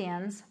 2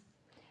 Corinthians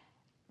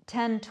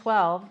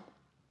 10:12,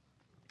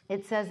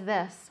 it says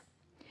this: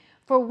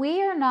 "For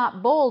we are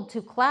not bold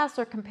to class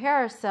or compare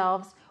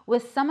ourselves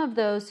with some of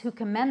those who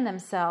commend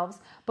themselves,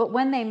 but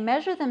when they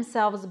measure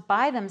themselves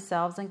by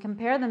themselves and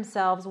compare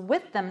themselves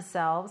with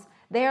themselves,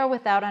 they are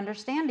without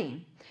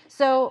understanding."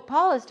 So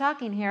Paul is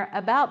talking here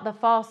about the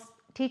false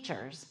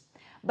teachers,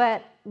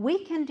 but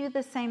we can do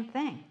the same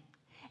thing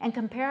and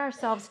compare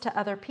ourselves to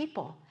other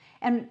people.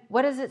 And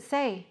what does it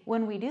say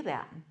when we do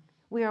that?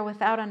 We are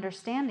without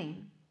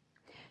understanding.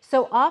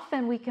 So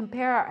often we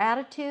compare our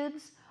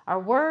attitudes, our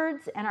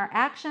words, and our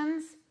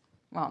actions,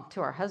 well,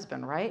 to our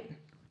husband, right?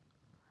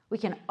 We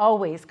can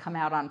always come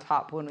out on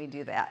top when we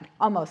do that.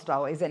 Almost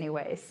always,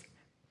 anyways.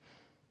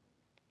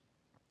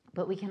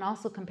 But we can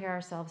also compare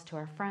ourselves to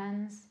our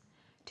friends,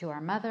 to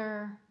our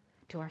mother,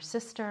 to our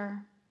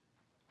sister.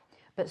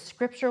 But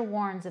Scripture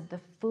warns of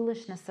the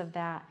foolishness of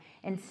that.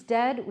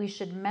 Instead, we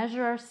should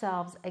measure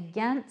ourselves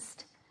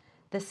against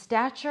the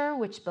stature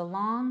which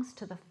belongs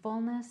to the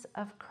fullness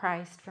of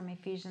Christ, from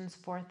Ephesians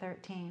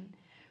 4:13.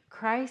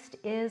 Christ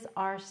is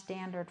our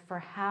standard for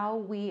how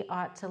we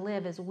ought to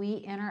live as we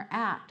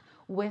interact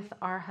with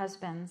our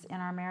husbands in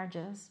our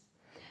marriages.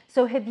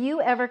 So have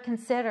you ever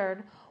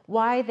considered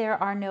why there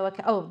are no...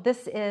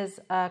 this is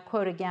a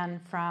quote again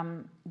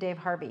from Dave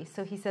Harvey.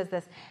 So he says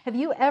this: "Have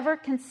you ever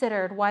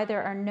considered why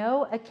there are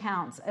no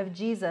accounts of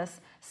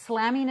Jesus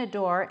slamming a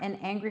door in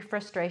angry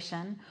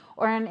frustration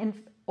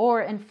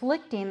or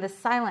inflicting the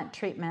silent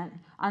treatment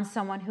on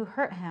someone who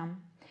hurt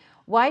him?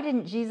 Why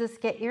didn't Jesus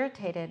get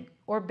irritated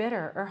or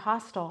bitter or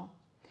hostile?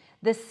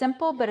 The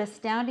simple but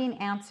astounding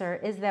answer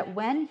is that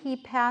when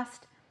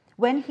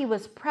he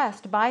was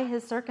pressed by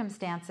his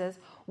circumstances,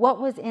 what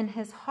was in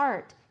his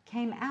heart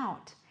came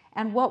out.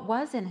 And what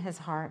was in his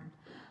heart?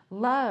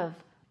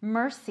 Love,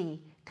 mercy,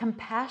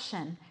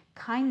 compassion,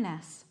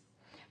 kindness.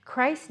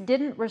 Christ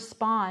didn't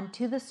respond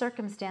to the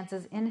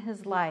circumstances in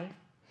his life,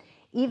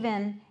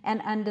 even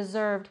an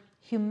undeserved,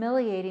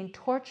 humiliating,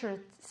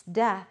 torturous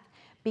death,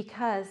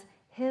 because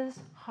his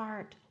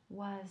heart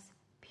was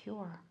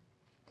pure.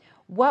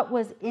 What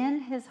was in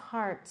his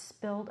heart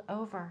spilled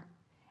over.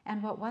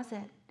 And what was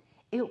it?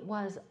 It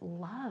was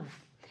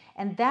love.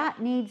 And that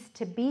needs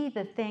to be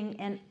the thing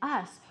in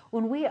us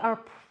when we are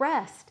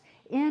pressed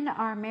in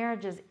our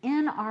marriages,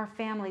 in our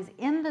families,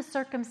 in the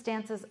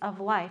circumstances of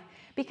life.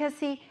 Because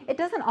see, it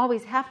doesn't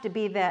always have to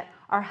be that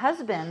our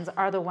husbands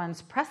are the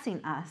ones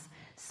pressing us.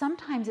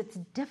 Sometimes it's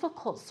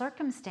difficult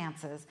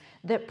circumstances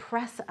that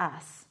press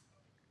us.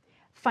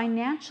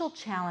 Financial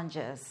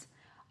challenges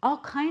all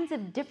kinds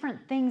of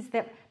different things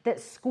that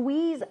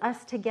squeeze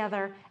us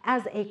together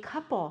as a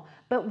couple.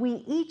 But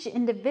we each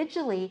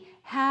individually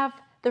have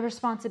the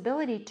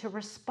responsibility to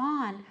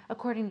respond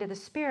according to the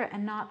Spirit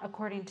and not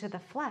according to the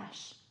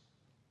flesh.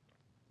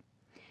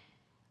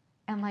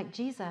 And like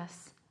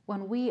Jesus,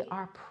 when we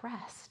are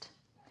pressed,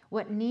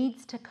 what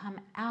needs to come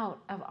out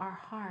of our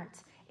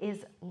hearts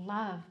is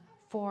love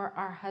for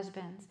our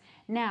husbands.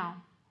 Now,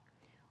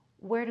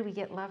 where do we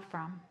get love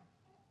from?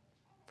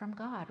 From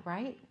God,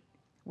 right?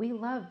 We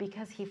love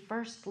because He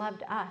first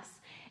loved us.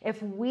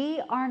 If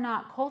we are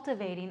not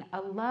cultivating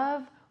a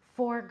love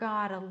for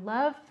God, a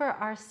love for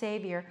our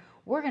Savior,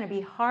 we're going to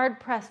be hard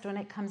pressed when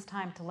it comes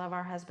time to love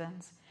our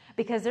husbands,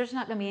 because there's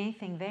not going to be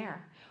anything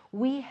there.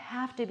 We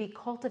have to be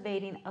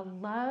cultivating a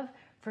love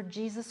for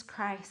Jesus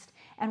Christ.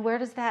 And where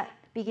does that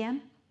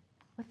begin?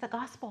 With the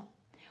gospel.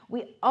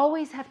 We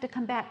always have to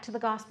come back to the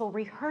gospel,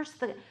 rehearse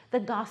the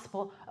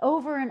gospel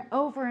over and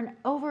over and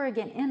over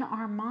again in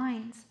our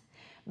minds.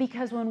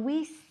 Because when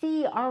we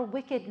see our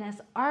wickedness,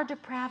 our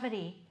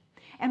depravity,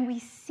 and we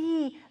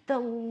see the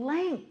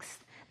lengths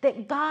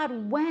that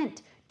God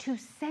went to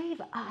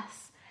save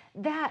us,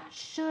 that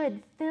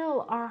should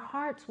fill our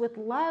hearts with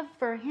love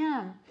for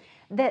Him,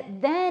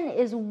 that then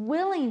is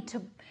willing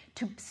to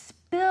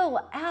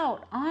spill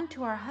out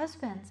onto our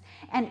husbands.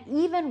 And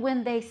even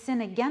when they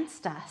sin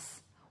against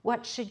us,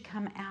 what should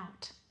come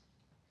out?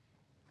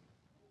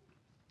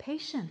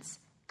 Patience,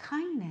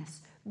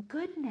 kindness,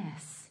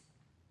 goodness,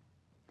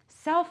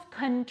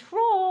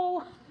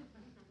 self-control.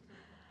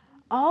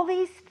 All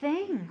these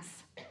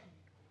things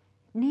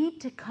need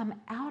to come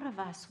out of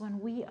us when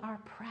we are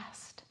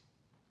pressed.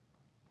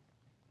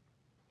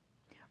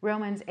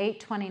 Romans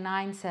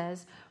 8:29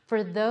 says,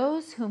 "For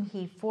those whom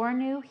He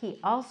foreknew, He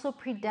also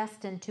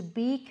predestined to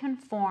be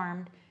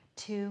conformed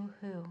to"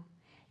 who?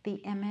 The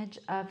image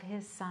of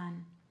His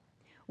Son.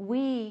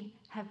 We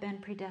have been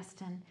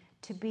predestined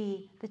to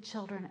be the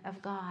children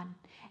of God,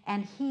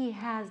 and He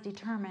has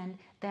determined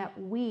that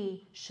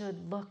we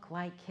should look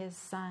like His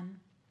Son.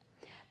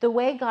 The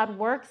way God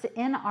works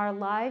in our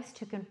lives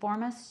to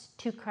conform us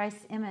to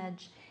Christ's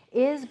image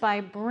is by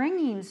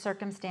bringing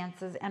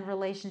circumstances and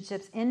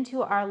relationships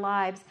into our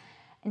lives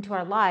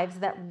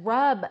that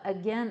rub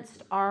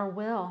against our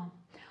will.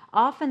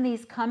 Often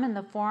these come in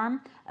the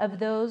form of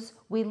those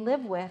we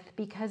live with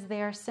because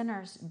they are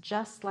sinners,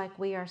 just like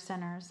we are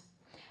sinners.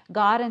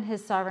 God in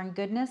His sovereign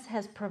goodness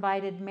has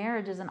provided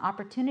marriage as an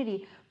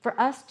opportunity for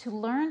us to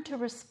learn to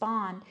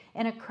respond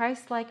in a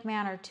Christ-like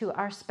manner to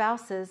our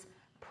spouse's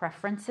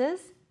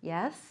preferences,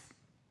 yes,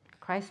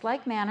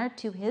 Christ-like manner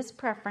to his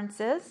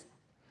preferences,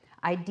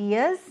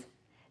 ideas,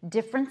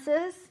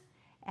 differences,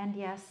 and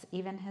yes,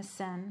 even his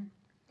sin.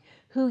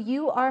 Who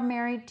you are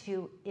married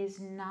to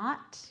is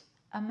not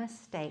a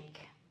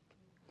mistake.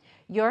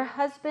 Your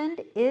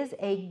husband is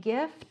a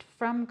gift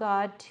from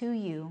God to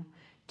you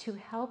to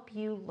help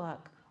you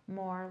look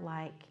more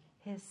like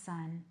His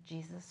Son,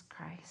 Jesus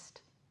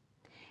Christ.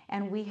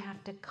 And we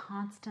have to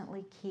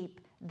constantly keep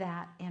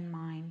that in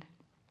mind.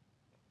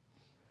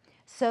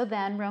 So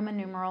then, Roman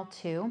numeral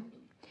 2,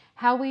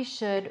 how we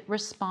should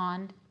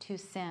respond to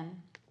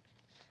sin.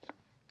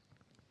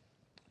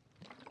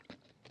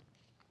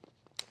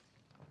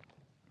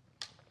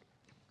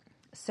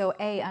 So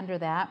A under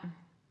that,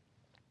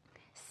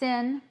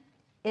 sin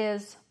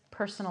is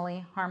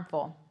personally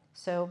harmful.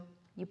 So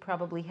you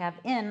probably have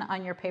in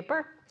on your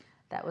paper.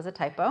 That was a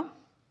typo.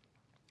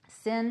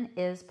 Sin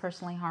is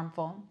personally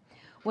harmful.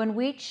 When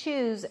we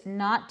choose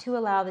not to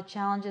allow the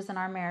challenges in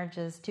our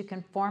marriages to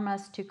conform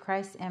us to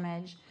Christ's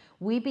image,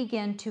 we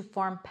begin to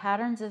form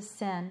patterns of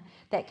sin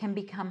that can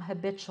become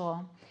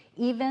habitual,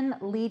 even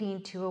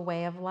leading to a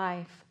way of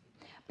life.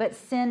 But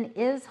sin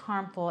is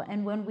harmful,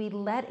 and when we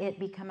let it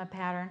become a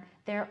pattern,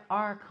 there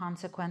are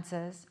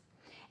consequences.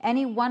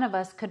 Any one of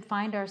us could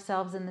find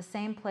ourselves in the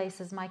same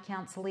place as my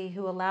counselee,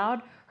 who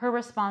allowed her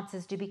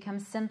responses to become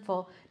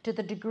sinful to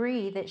the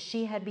degree that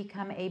she had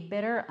become a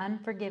bitter,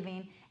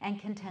 unforgiving, and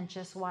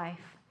contentious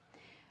wife.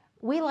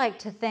 We like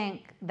to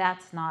think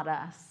that's not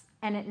us,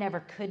 and it never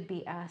could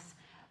be us.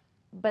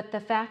 But the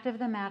fact of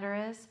the matter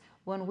is,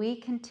 when we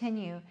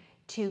continue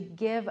to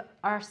give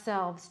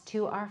ourselves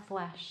to our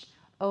flesh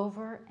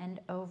over and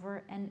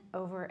over and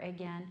over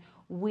again,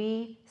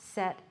 we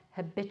set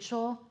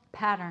habitual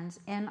patterns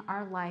in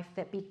our life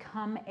that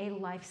become a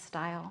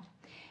lifestyle.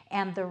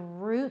 And the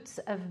roots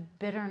of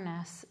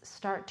bitterness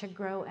start to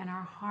grow in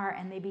our heart,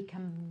 and they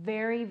become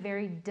very,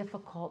 very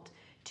difficult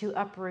to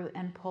uproot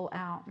and pull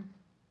out.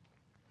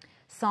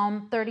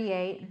 Psalm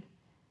 38,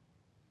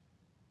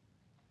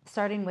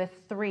 starting with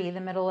 3, the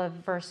middle of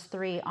verse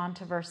 3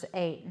 onto verse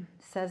 8,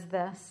 says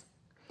this.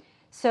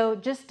 So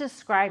just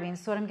describing,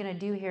 so what I'm going to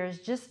do here is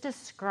just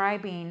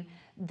describing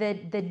the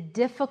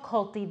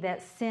difficulty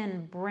that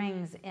sin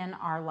brings in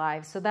our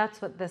lives. So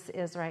that's what this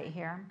is right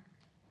here.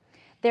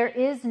 There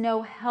is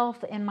no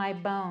health in my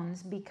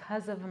bones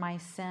because of my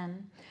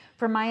sin.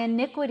 For my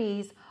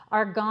iniquities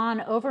are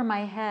gone over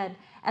my head.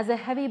 As a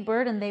heavy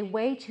burden, they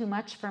weigh too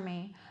much for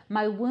me.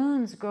 My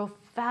wounds grow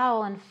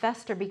foul and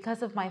fester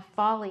because of my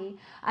folly.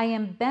 I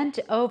am bent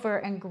over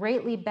and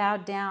greatly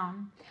bowed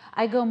down.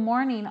 I go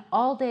mourning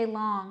all day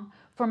long,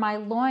 for my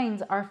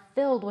loins are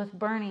filled with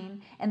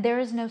burning, and there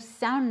is no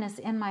soundness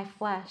in my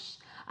flesh.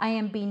 I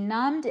am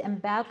benumbed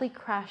and badly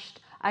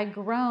crushed. I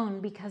groan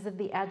because of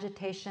the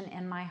agitation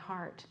in my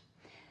heart.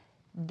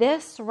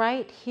 This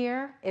right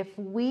here, if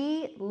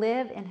we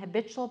live in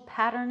habitual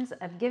patterns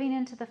of giving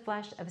into the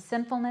flesh, of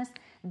sinfulness,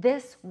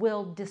 this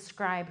will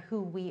describe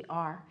who we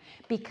are,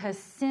 because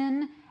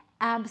sin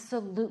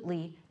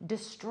absolutely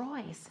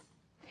destroys.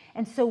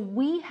 And so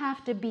we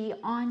have to be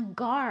on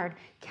guard,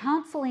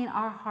 counseling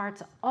our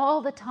hearts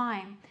all the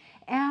time.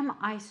 Am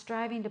I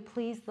striving to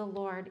please the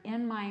Lord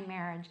in my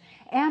marriage?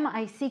 Am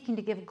I seeking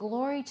to give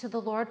glory to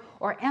the Lord,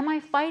 or am I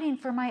fighting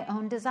for my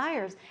own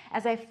desires?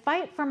 As I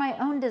fight for my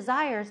own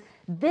desires,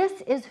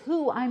 this is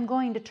who I'm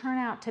going to turn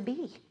out to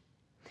be.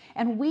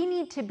 And we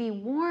need to be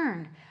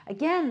warned.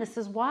 Again, this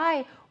is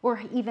why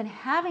we're even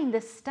having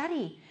this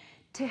study,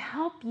 to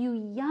help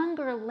you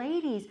younger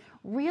ladies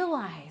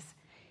realize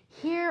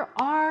here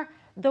are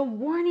the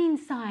warning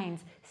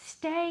signs.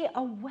 Stay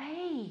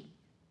away.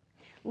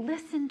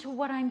 Listen to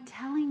what I'm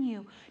telling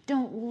you.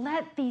 Don't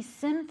let these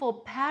sinful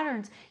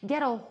patterns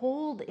get a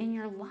hold in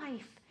your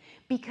life,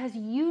 because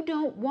you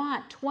don't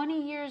want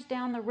 20 years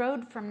down the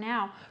road from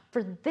now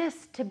for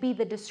this to be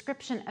the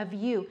description of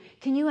you.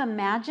 Can you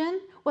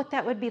imagine what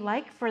that would be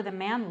like for the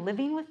man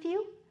living with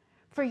you?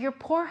 For your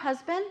poor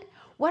husband?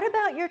 What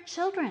about your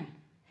children?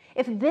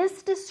 If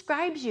this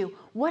describes you,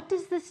 what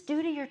does this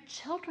do to your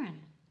children?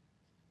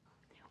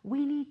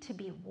 We need to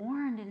be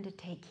warned and to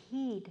take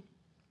heed.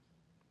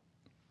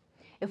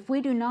 If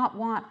we do not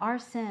want our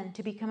sin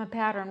to become a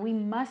pattern, we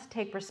must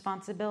take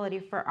responsibility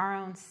for our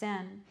own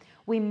sin.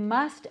 We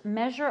must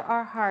measure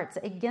our hearts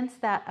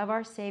against that of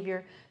our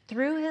Savior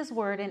through His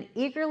Word and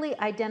eagerly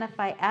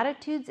identify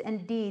attitudes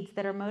and deeds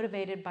that are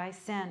motivated by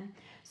sin.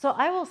 So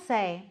I will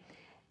say,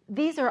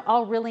 these are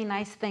all really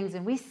nice things,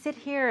 and we sit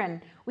here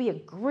and we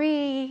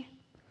agree,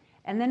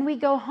 and then we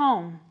go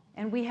home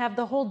and we have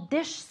the whole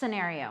dish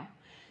scenario.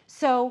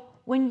 So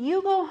when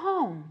you go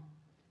home,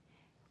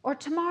 or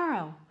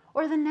tomorrow,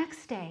 or the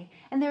next day,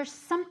 and there's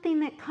something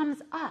that comes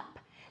up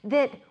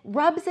that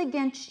rubs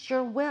against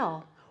your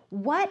will,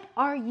 what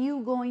are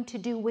you going to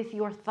do with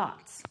your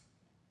thoughts?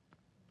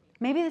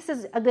 Maybe this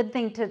is a good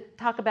thing to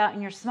talk about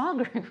in your small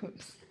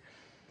groups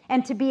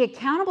and to be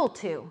accountable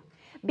to,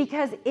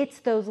 because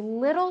it's those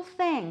little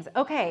things.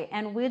 Okay,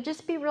 and we'll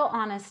just be real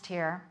honest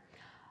here.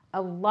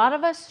 A lot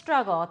of us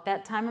struggle at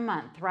that time of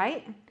month,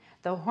 right?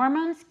 The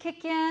hormones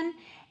kick in,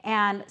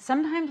 and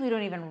sometimes we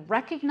don't even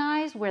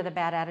recognize where the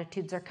bad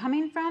attitudes are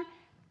coming from.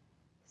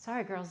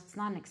 Sorry, girls, it's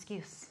not an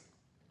excuse.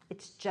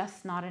 It's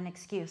just not an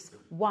excuse.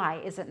 Why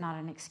is it not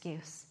an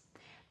excuse?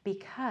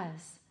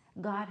 Because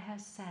God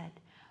has said,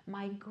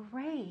 my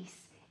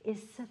grace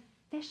is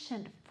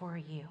sufficient for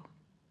you.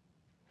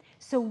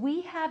 So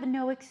we have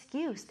no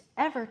excuse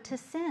ever to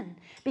sin,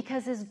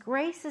 because His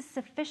grace is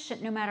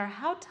sufficient no matter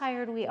how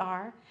tired we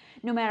are,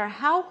 no matter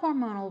how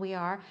hormonal we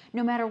are,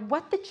 no matter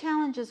what the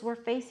challenges we're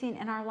facing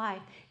in our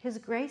life. His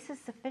grace is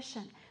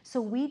sufficient,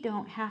 so we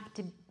don't have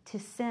to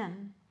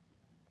sin.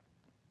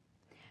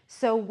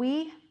 So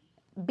we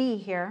be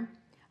here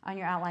on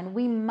your outline.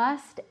 We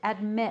must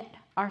admit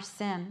our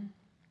sin.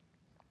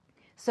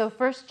 So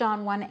 1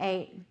 John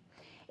 1:8.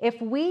 If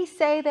we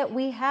say that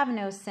we have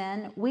no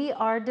sin, we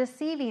are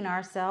deceiving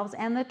ourselves,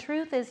 and the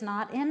truth is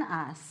not in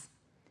us.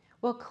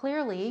 Well,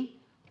 clearly,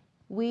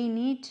 we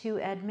need to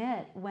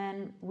admit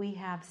when we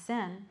have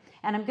sin.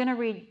 And I'm going to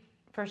read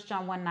 1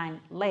 John 1:9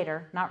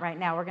 later, not right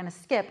now. We're going to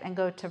skip and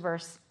go to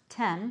verse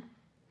 10.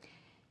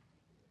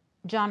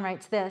 John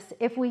writes this,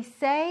 if we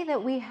say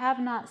that we have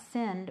not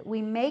sinned,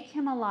 we make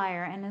Him a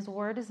liar, and His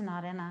word is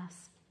not in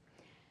us.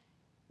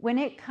 When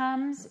it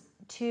comes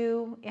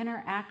to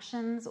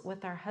interactions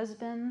with our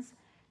husbands,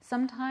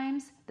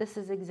 sometimes this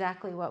is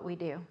exactly what we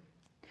do.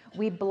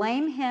 We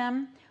blame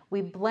him.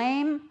 We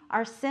blame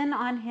our sin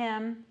on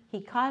him.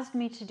 He caused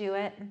me to do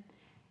it.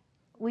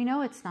 We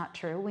know it's not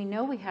true. We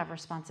know we have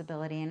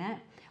responsibility in it.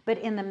 But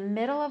in the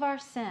middle of our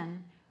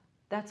sin,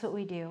 that's what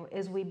we do,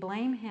 is we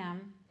blame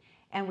him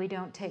and we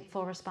don't take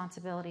full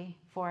responsibility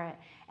for it.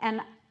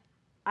 And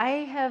I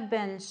have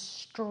been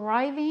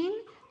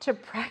striving to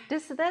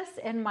practice this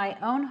in my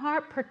own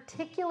heart,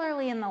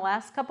 particularly in the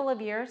last couple of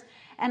years.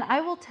 And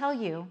I will tell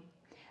you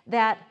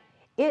that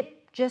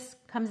it just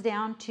comes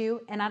down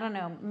to, and I don't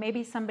know,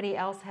 maybe somebody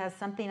else has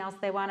something else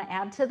they want to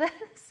add to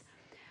this.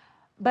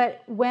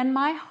 But when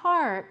my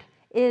heart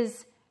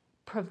is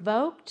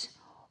provoked,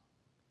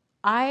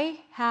 I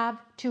have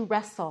to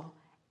wrestle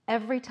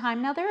every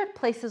time. Now, there are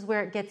places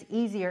where it gets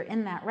easier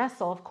in that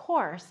wrestle, of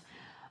course.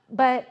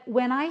 But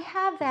when I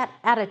have that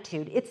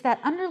attitude, it's that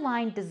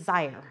underlying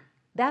desire.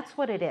 That's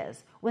what it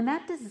is. When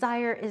that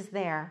desire is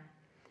there,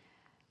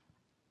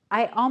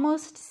 I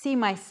almost see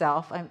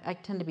myself, I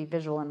tend to be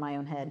visual in my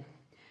own head,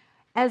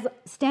 as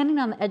standing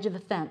on the edge of a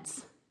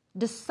fence,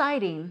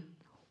 deciding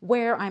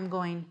where I'm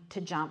going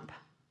to jump.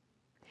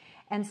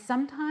 And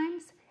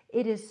sometimes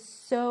It is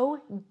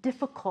so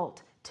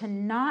difficult to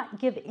not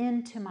give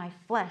in to my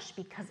flesh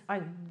because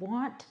I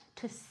want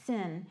to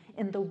sin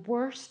in the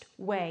worst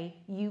way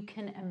you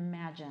can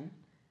imagine.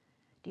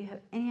 Do you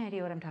have any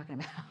idea what I'm talking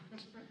about?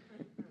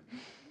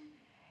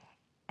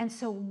 And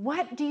so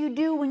what do you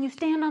do when you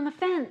stand on the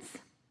fence?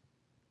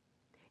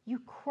 You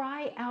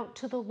cry out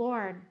to the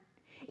Lord,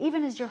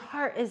 even as your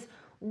heart is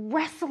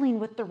wrestling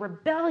with the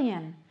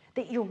rebellion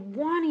that you're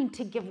wanting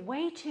to give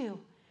way to.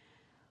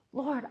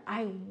 Lord,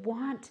 I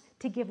want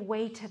to give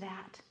way to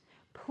that.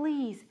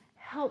 Please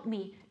help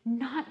me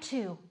not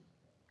to.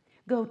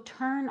 Go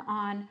turn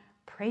on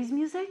praise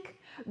music.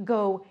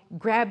 Go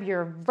grab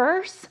your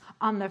verse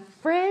on the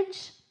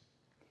fridge.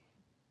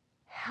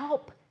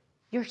 Help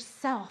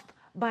yourself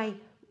by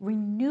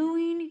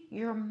renewing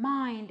your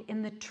mind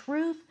in the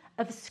truth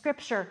of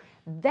Scripture.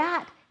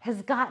 That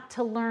has got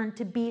to learn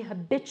to be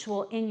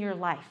habitual in your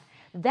life.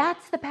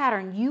 That's the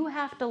pattern you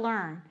have to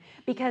learn,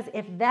 because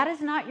if that is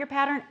not your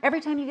pattern,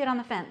 every time you get on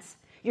the fence,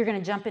 you're going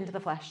to jump into the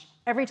flesh.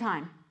 Every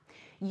time.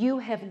 You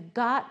have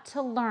got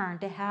to learn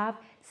to have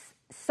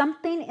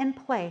something in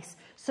place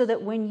so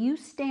that when you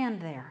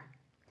stand there.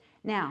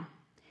 Now,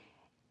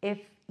 if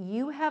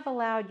you have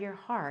allowed your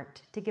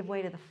heart to give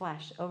way to the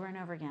flesh over and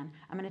over again,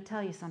 I'm going to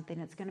tell you something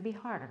that's going to be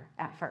harder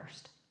at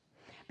first,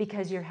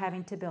 because you're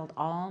having to build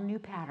all new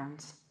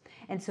patterns.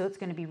 And so it's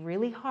going to be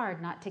really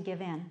hard not to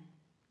give in.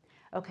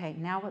 Okay,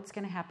 now what's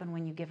going to happen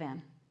when you give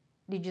in?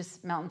 You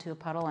just melt into a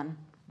puddle and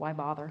why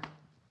bother?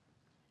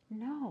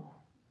 No.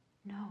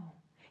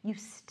 You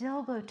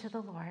still go to the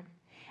Lord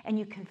and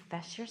you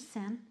confess your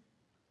sin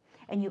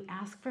and you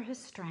ask for His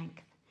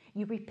strength.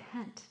 You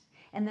repent.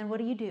 And then what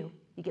do?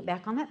 You get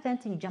back on that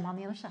fence and you jump on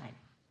the other side.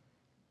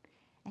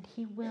 And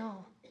He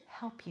will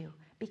help you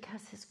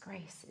because His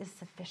grace is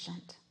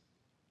sufficient.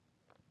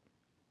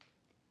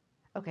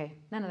 Okay,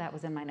 none of that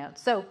was in my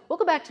notes. So we'll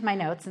go back to my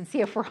notes and see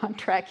if we're on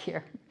track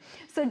here.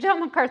 So John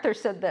MacArthur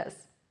said this: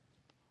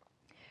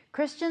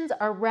 Christians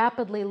are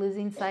rapidly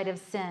losing sight of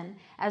sin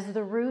as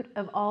the root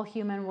of all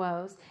human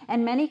woes,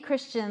 and many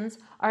Christians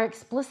are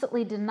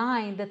explicitly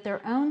denying that their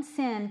own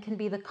sin can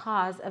be the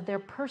cause of their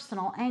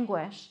personal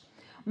anguish.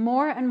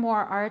 More and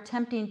more are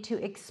attempting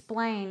to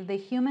explain the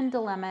human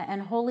dilemma in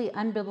wholly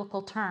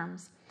unbiblical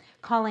terms,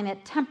 calling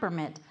it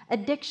temperament,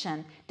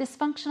 addiction,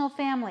 dysfunctional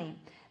family,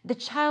 the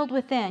child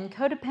within,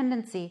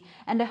 codependency,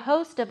 and a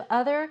host of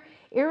other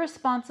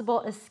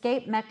irresponsible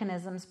escape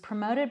mechanisms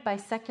promoted by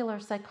secular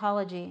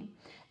psychology.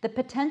 The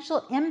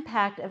potential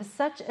impact of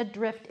such a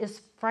drift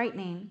is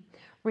frightening.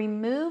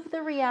 Remove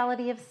the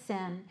reality of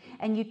sin,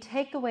 and you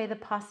take away the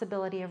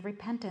possibility of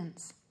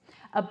repentance.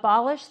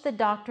 Abolish the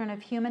doctrine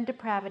of human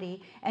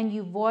depravity, and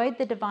you void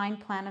the divine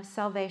plan of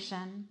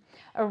salvation.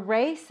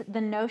 Erase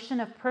the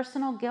notion of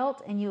personal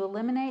guilt, and you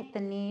eliminate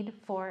the need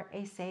for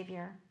a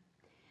Savior.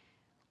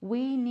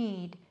 We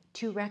need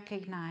to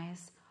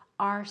recognize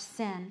our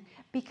sin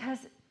because,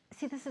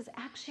 see, this is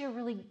actually a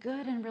really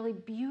good and really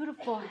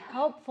beautiful,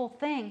 helpful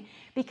thing,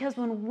 because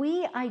when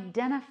we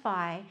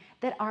identify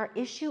that our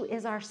issue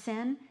is our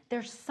sin,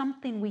 there's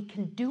something we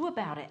can do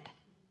about it.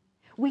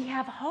 We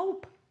have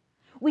hope.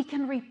 We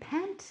can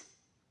repent.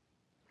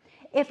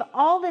 If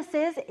all this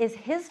is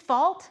His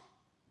fault,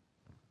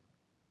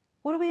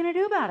 what are we going to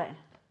do about it?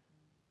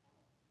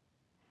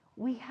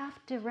 We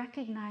have to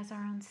recognize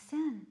our own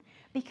sin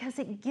because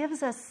it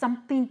gives us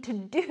something to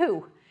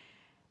do.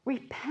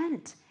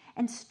 Repent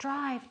and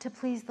strive to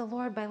please the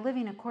Lord by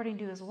living according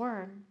to His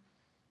word.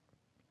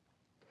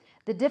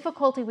 The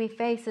difficulty we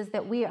face is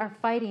that we are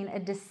fighting a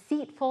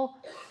deceitful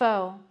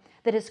foe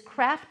that is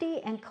crafty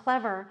and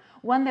clever,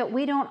 one that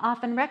we don't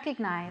often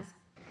recognize.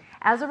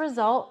 As a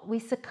result, we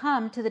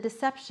succumb to the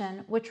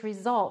deception which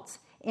results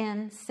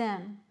in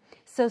sin.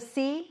 So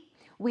see,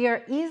 we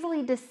are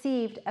easily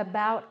deceived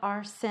about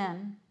our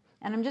sin.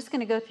 And I'm just going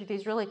to go through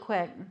these really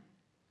quick.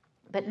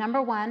 But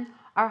number one,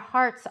 our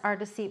hearts are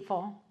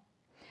deceitful.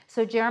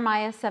 So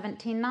Jeremiah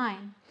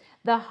 17:9,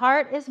 the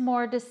heart is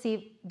more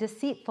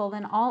deceitful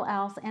than all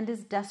else and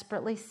is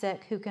desperately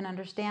sick. Who can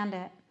understand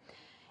it?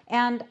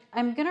 And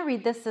I'm going to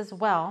read this as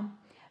well,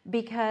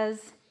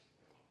 because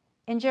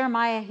in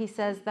Jeremiah he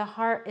says the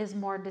heart is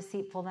more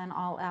deceitful than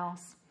all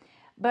else.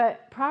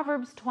 But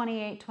Proverbs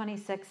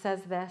 28:26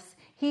 says this: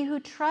 he who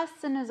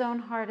trusts in his own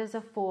heart is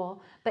a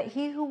fool, but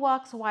he who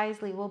walks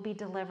wisely will be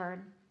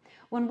delivered.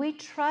 When we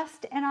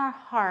trust in our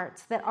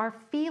hearts that our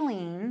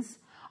feelings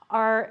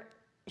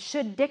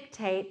should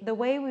dictate the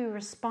way we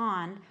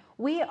respond,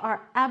 we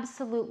are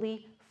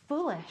absolutely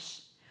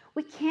foolish.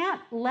 We can't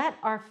let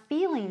our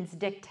feelings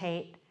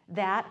dictate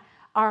that.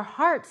 Our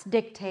hearts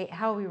dictate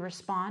how we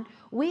respond.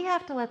 We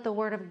have to let the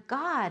Word of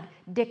God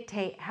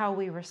dictate how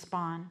we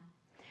respond,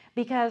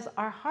 because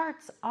our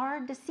hearts are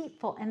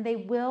deceitful and they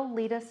will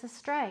lead us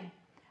astray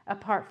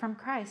apart from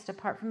Christ,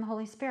 apart from the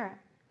Holy Spirit.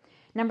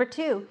 Number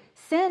two,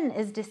 sin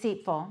is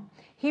deceitful.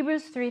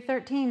 Hebrews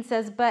 3:13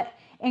 says, but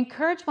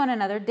encourage one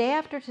another day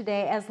after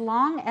today, as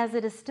long as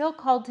it is still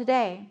called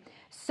today,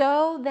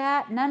 so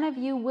that none of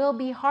you will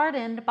be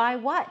hardened by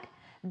what?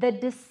 The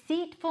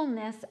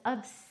deceitfulness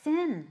of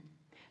sin.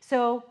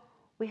 So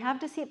We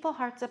have deceitful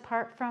hearts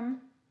apart from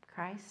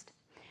Christ.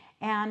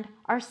 And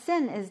our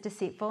sin is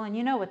deceitful, and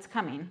you know what's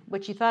coming,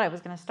 which you thought I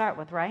was going to start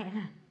with, right?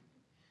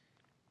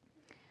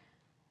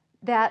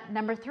 That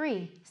number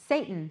 3,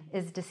 Satan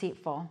is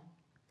deceitful.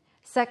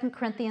 2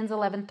 Corinthians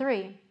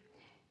 11:3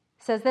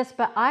 says this,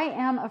 "But I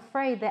am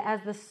afraid that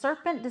as the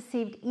serpent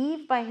deceived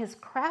Eve by his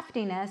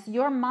craftiness,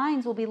 your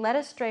minds will be led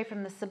astray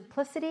from the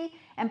simplicity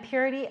and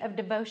purity of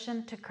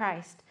devotion to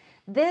Christ."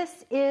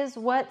 This is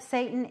what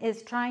Satan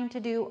is trying to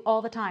do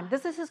all the time.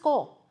 This is his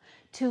goal,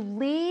 to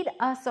lead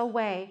us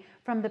away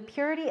from the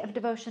purity of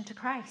devotion to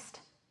Christ.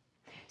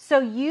 So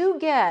you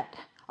get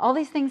all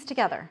these things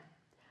together.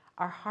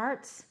 Our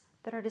hearts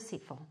that are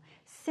deceitful,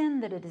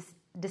 sin that is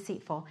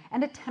deceitful,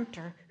 and a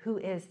tempter who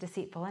is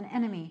deceitful, an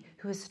enemy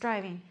who is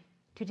striving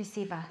to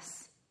deceive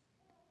us.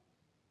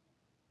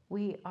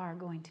 We are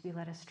going to be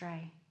led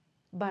astray,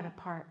 but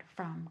apart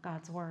from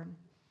God's word.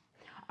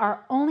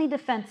 Our only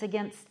defense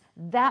against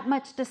that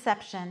much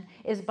deception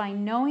is by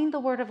knowing the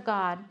word of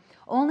God.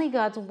 Only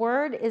God's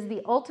word is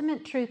the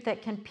ultimate truth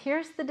that can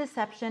pierce the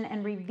deception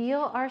and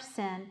reveal our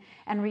sin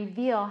and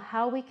reveal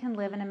how we can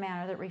live in a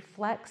manner that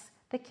reflects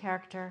the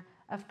character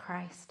of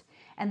Christ.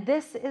 And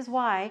this is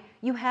why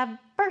you have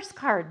verse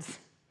cards,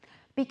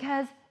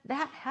 because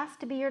that has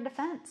to be your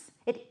defense.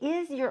 It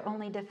is your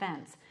only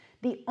defense.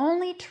 The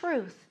only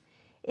truth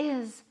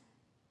is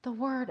the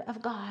word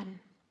of God.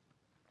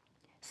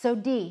 So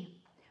D,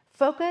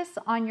 focus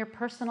on your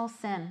personal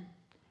sin.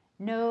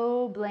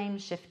 No blame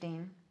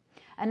shifting.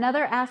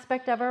 Another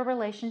aspect of our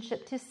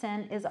relationship to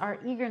sin is our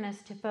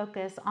eagerness to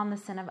focus on the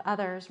sin of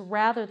others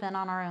rather than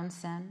on our own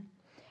sin.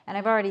 And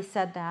I've already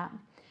said that.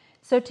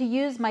 So to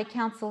use my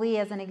counselee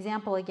as an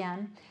example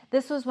again,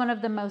 this was one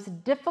of the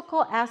most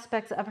difficult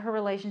aspects of her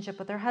relationship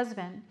with her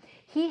husband.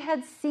 He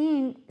had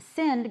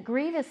sinned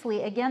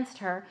grievously against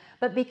her,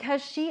 but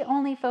because she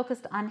only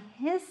focused on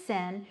his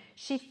sin,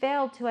 she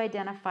failed to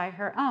identify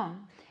her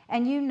own.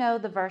 And you know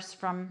the verse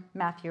from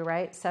Matthew,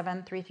 right?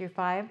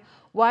 7:3-5.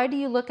 "Why do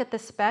you look at the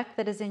speck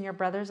that is in your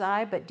brother's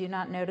eye, but do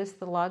not notice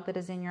the log that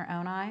is in your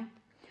own eye?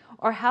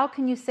 Or how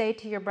can you say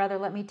to your brother,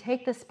 'Let me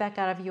take the speck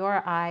out of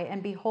your eye,'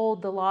 and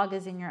behold, the log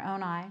is in your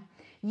own eye?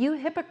 You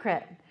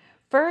hypocrite!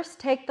 First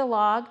take the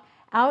log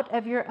out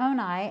of your own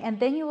eye, and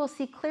then you will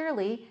see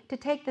clearly to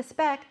take the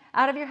speck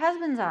out of your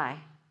husband's eye.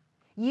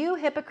 You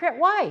hypocrite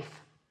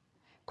wife!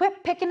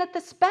 Quit picking at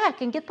the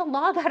speck and get the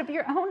log out of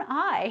your own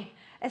eye,"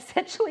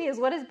 essentially is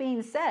what is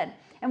being said.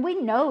 And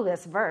we know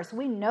this verse,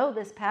 we know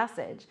this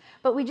passage,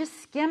 but we just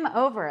skim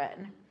over it.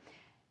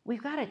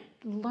 We've got to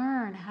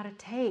learn how to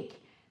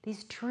take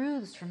these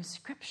truths from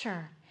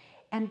Scripture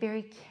and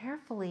very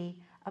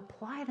carefully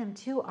apply them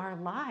to our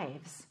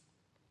lives.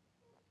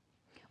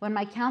 When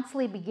my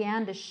counselee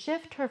began to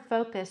shift her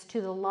focus to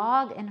the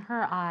log in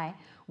her eye,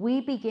 we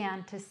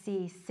began to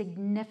see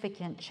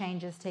significant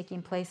changes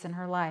taking place in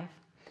her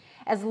life.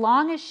 As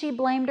long as she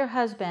blamed her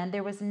husband,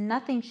 there was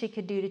nothing she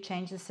could do to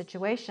change the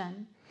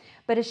situation.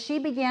 But as she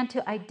began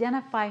to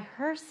identify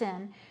her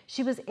sin,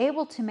 she was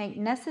able to make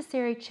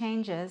necessary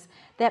changes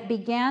that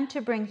began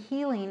to bring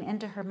healing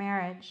into her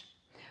marriage.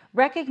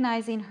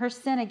 Recognizing her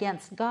sin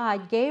against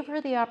God gave her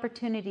the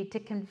opportunity to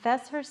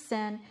confess her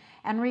sin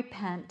and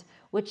repent,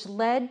 which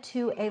led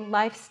to a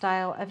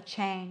lifestyle of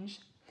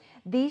change.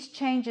 These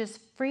changes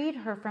freed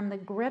her from the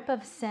grip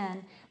of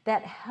sin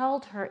that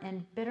held her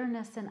in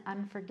bitterness and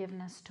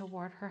unforgiveness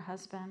toward her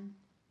husband.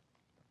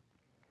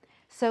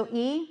 So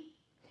E,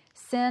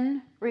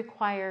 sin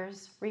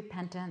requires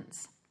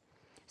repentance.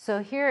 So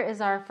here is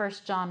our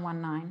 1 John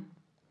 1:9.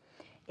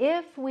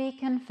 "If we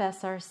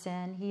confess our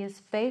sin, he is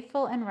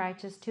faithful and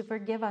righteous to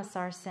forgive us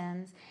our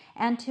sins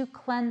and to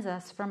cleanse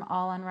us from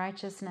all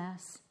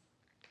unrighteousness."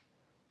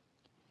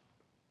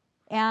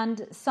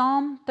 And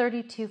Psalm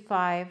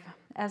 32:5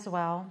 as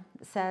well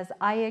says,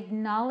 "I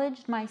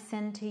acknowledged my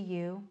sin to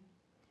you,"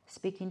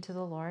 speaking to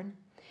the Lord,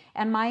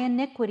 "and my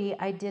iniquity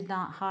I did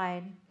not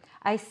hide.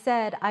 I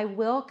said, I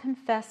will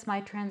confess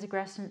my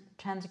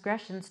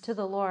transgressions to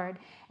the Lord,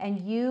 and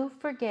you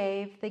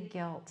forgave the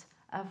guilt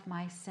of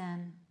my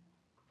sin."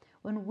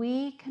 When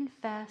we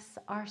confess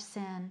our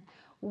sin,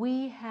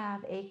 we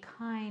have a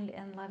kind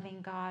and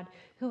loving God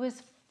who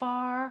is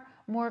far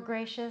more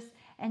gracious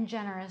and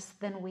generous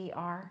than we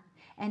are,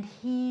 and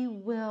he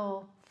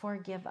will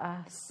forgive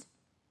us.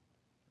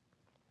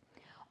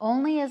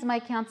 Only as my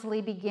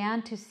counselee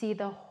began to see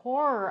the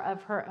horror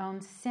of her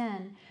own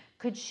sin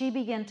could she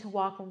begin to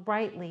walk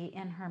rightly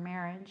in her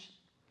marriage.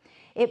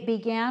 It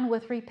began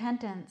with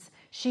repentance.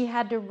 She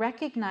had to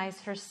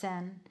recognize her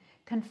sin,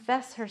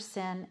 confess her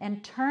sin,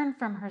 and turn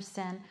from her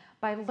sin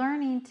by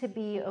learning to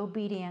be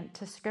obedient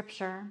to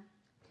Scripture.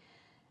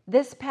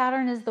 This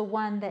pattern is the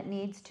one that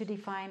needs to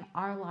define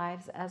our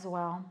lives as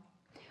well.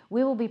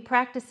 We will be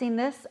practicing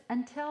this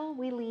until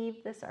we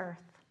leave this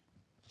earth.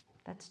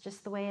 That's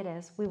just the way it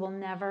is. We will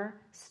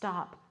never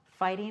stop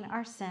fighting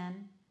our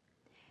sin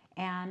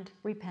and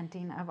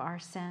repenting of our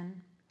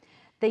sin.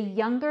 The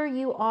younger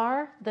you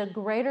are, the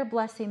greater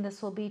blessing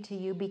this will be to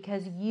you,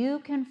 because you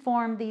can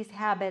form these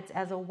habits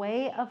as a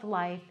way of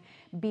life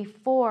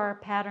before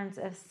patterns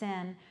of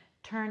sin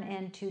turn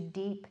into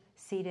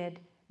deep-seated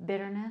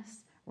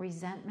bitterness,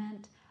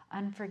 resentment,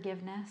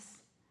 unforgiveness,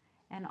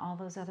 and all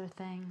those other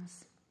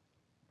things.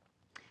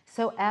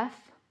 So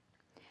F,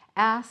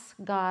 ask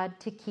God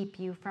to keep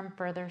you from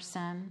further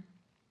sin.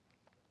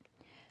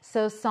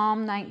 So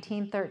Psalm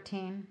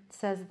 19:13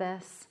 says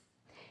this,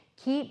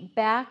 keep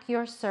back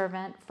your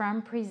servant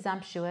from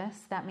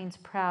presumptuous, that means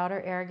proud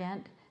or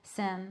arrogant,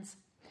 sins.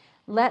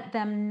 Let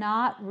them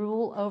not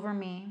rule over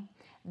me.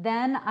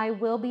 Then I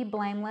will be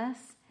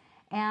blameless,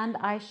 and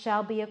I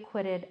shall be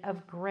acquitted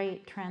of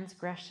great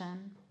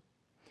transgression.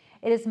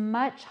 It is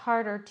much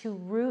harder to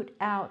root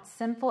out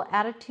sinful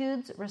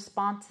attitudes,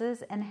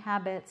 responses, and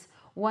habits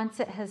once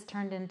it has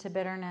turned into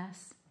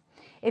bitterness.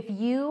 If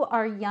you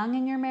are young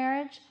in your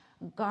marriage,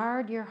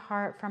 guard your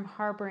heart from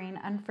harboring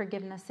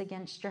unforgiveness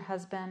against your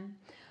husband.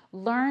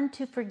 Learn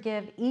to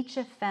forgive each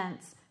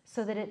offense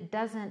so that it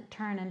doesn't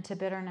turn into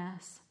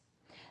bitterness.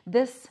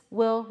 This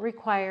will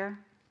require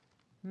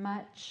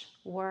much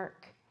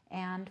work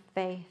and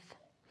faith.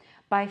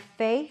 By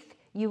faith,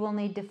 you will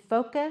need to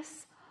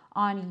focus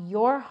on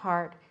your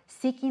heart,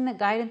 seeking the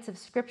guidance of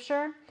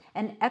Scripture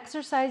and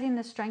exercising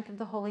the strength of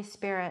the Holy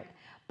Spirit.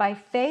 By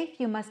faith,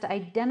 you must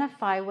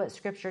identify what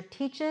Scripture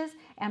teaches,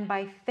 and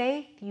by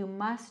faith, you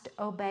must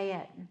obey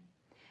it.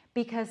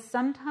 Because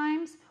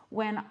sometimes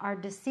when our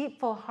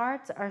deceitful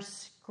hearts are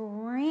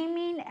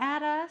screaming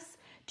at us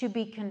to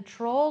be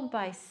controlled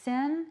by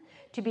sin,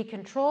 to be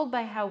controlled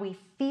by how we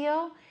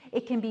feel,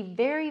 it can be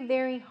very,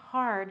 very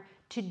hard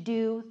to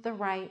do the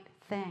right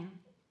thing.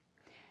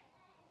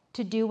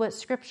 To do what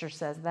Scripture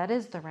says, that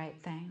is the right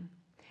thing.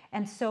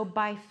 And so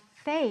by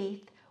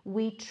faith,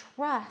 we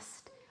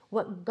trust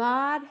what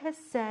God has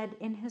said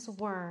in His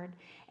Word,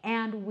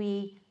 and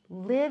we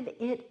live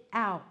it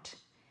out,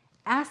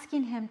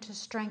 asking Him to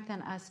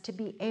strengthen us to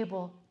be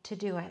able to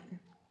do it.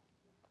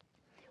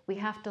 We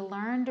have to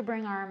learn to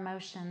bring our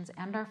emotions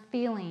and our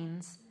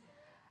feelings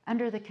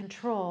under the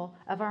control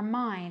of our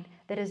mind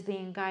that is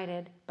being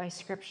guided by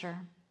Scripture.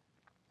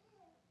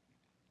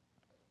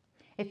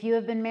 If you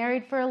have been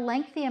married for a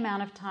lengthy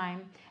amount of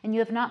time and you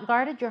have not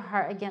guarded your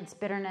heart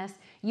against bitterness,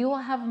 you will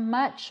have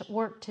much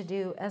work to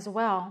do as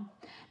well.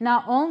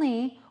 Not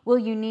only will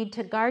you need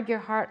to guard your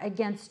heart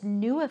against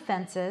new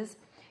offenses,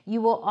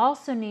 you will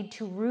also need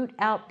to root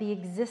out the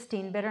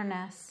existing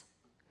bitterness.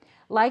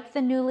 Like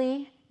the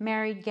newly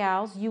married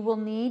gals, you will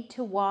need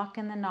to walk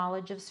in the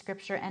knowledge of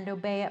Scripture and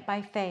obey it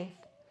by faith.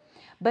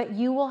 But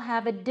you will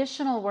have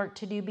additional work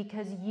to do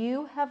because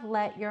you have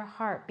let your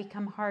heart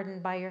become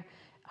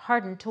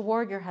hardened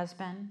toward your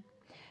husband.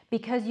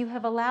 Because you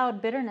have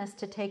allowed bitterness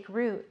to take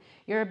root,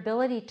 your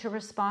ability to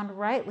respond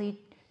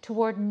rightly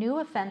toward new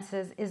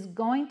offenses is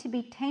going to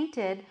be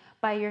tainted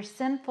by your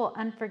sinful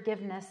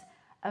unforgiveness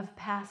of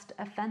past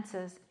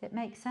offenses. It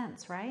makes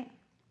sense, right?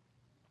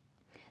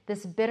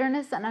 This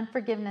bitterness and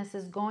unforgiveness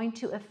is going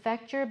to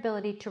affect your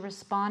ability to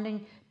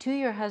respond to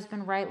your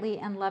husband rightly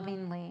and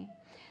lovingly.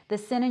 The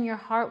sin in your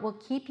heart will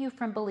keep you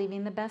from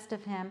believing the best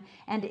of him,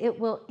 and it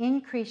will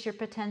increase your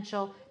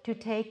potential to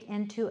take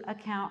into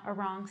account a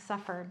wrong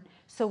suffered.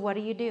 So what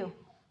do?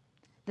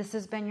 This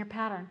has been your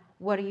pattern.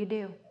 What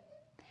do?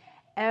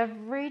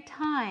 Every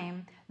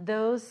time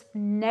those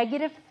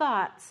negative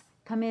thoughts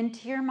come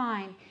into your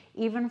mind,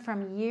 even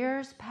from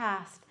years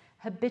past,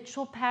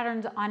 habitual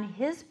patterns on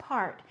his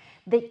part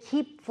that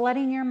keep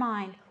flooding your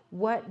mind,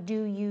 what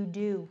do?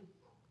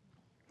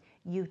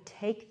 You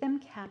take them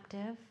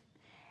captive,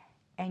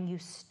 and you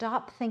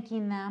stop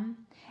thinking them,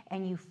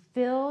 and you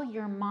fill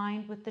your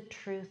mind with the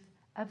truth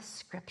of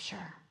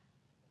Scripture.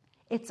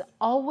 It's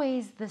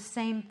always the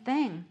same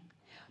thing.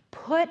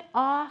 Put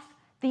off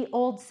the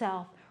old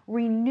self.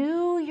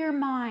 Renew your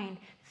mind.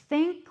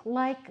 Think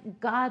like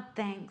God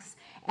thinks.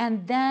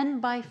 And then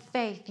by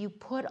faith, you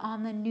put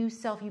on the new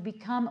self. You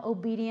become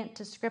obedient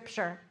to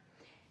Scripture.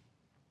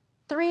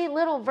 3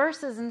 little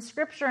verses in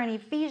Scripture in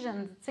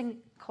Ephesians. It's in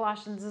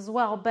Colossians as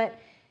well, but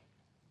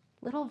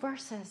little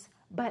verses.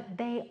 But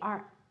they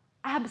are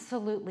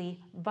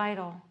absolutely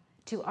vital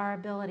to our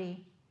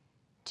ability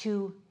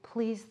to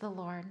please the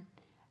Lord,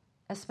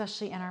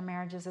 especially in our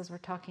marriages, as we're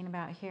talking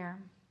about here.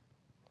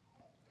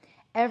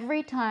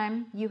 Every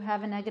time you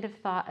have a negative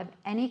thought of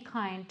any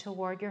kind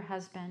toward your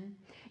husband,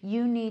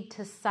 you need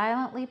to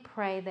silently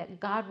pray that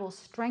God will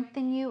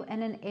strengthen you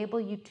and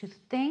enable you to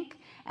think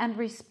and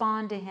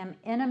respond to him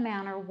in a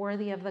manner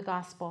worthy of the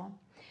gospel.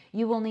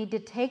 You will need to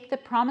take the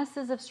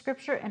promises of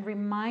Scripture and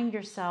remind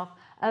yourself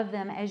of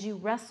them as you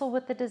wrestle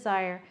with the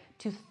desire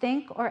to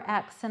think or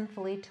act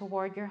sinfully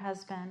toward your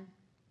husband.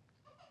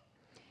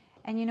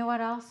 And you know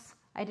what else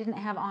I didn't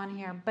have on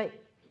here? But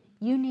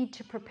you need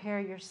to prepare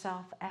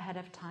yourself ahead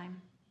of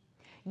time.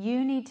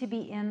 You need to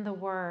be in the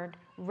Word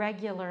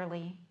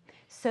regularly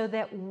so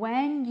that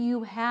when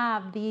you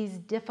have these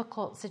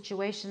difficult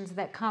situations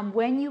that come,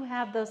 when you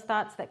have those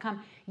thoughts that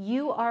come,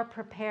 you are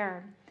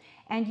prepared.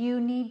 And you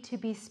need to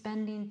be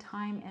spending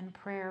time in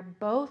prayer,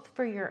 both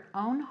for your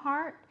own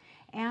heart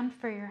and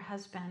for your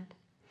husband.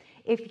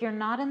 If you're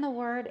not in the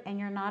Word and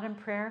you're not in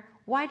prayer,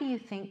 why do you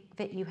think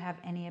that you have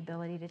any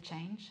ability to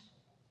change?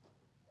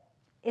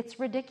 It's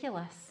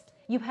ridiculous.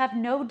 You have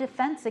no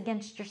defense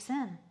against your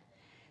sin.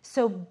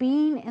 So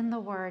being in the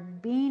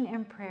Word, being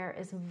in prayer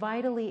is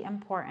vitally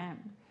important.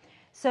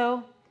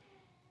 So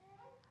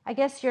I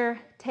guess your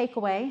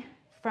takeaway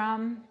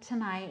from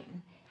tonight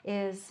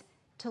is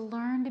to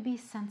learn to be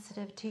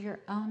sensitive to your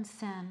own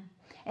sin.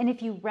 And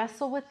if you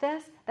wrestle with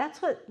this,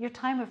 that's what your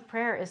time of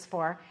prayer is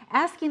for.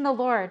 Asking the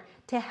Lord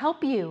to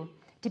help you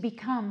to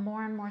become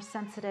more and more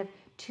sensitive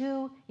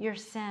to your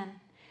sin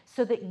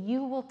so that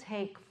you will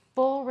take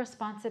full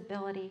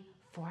responsibility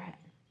for it.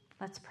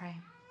 Let's pray.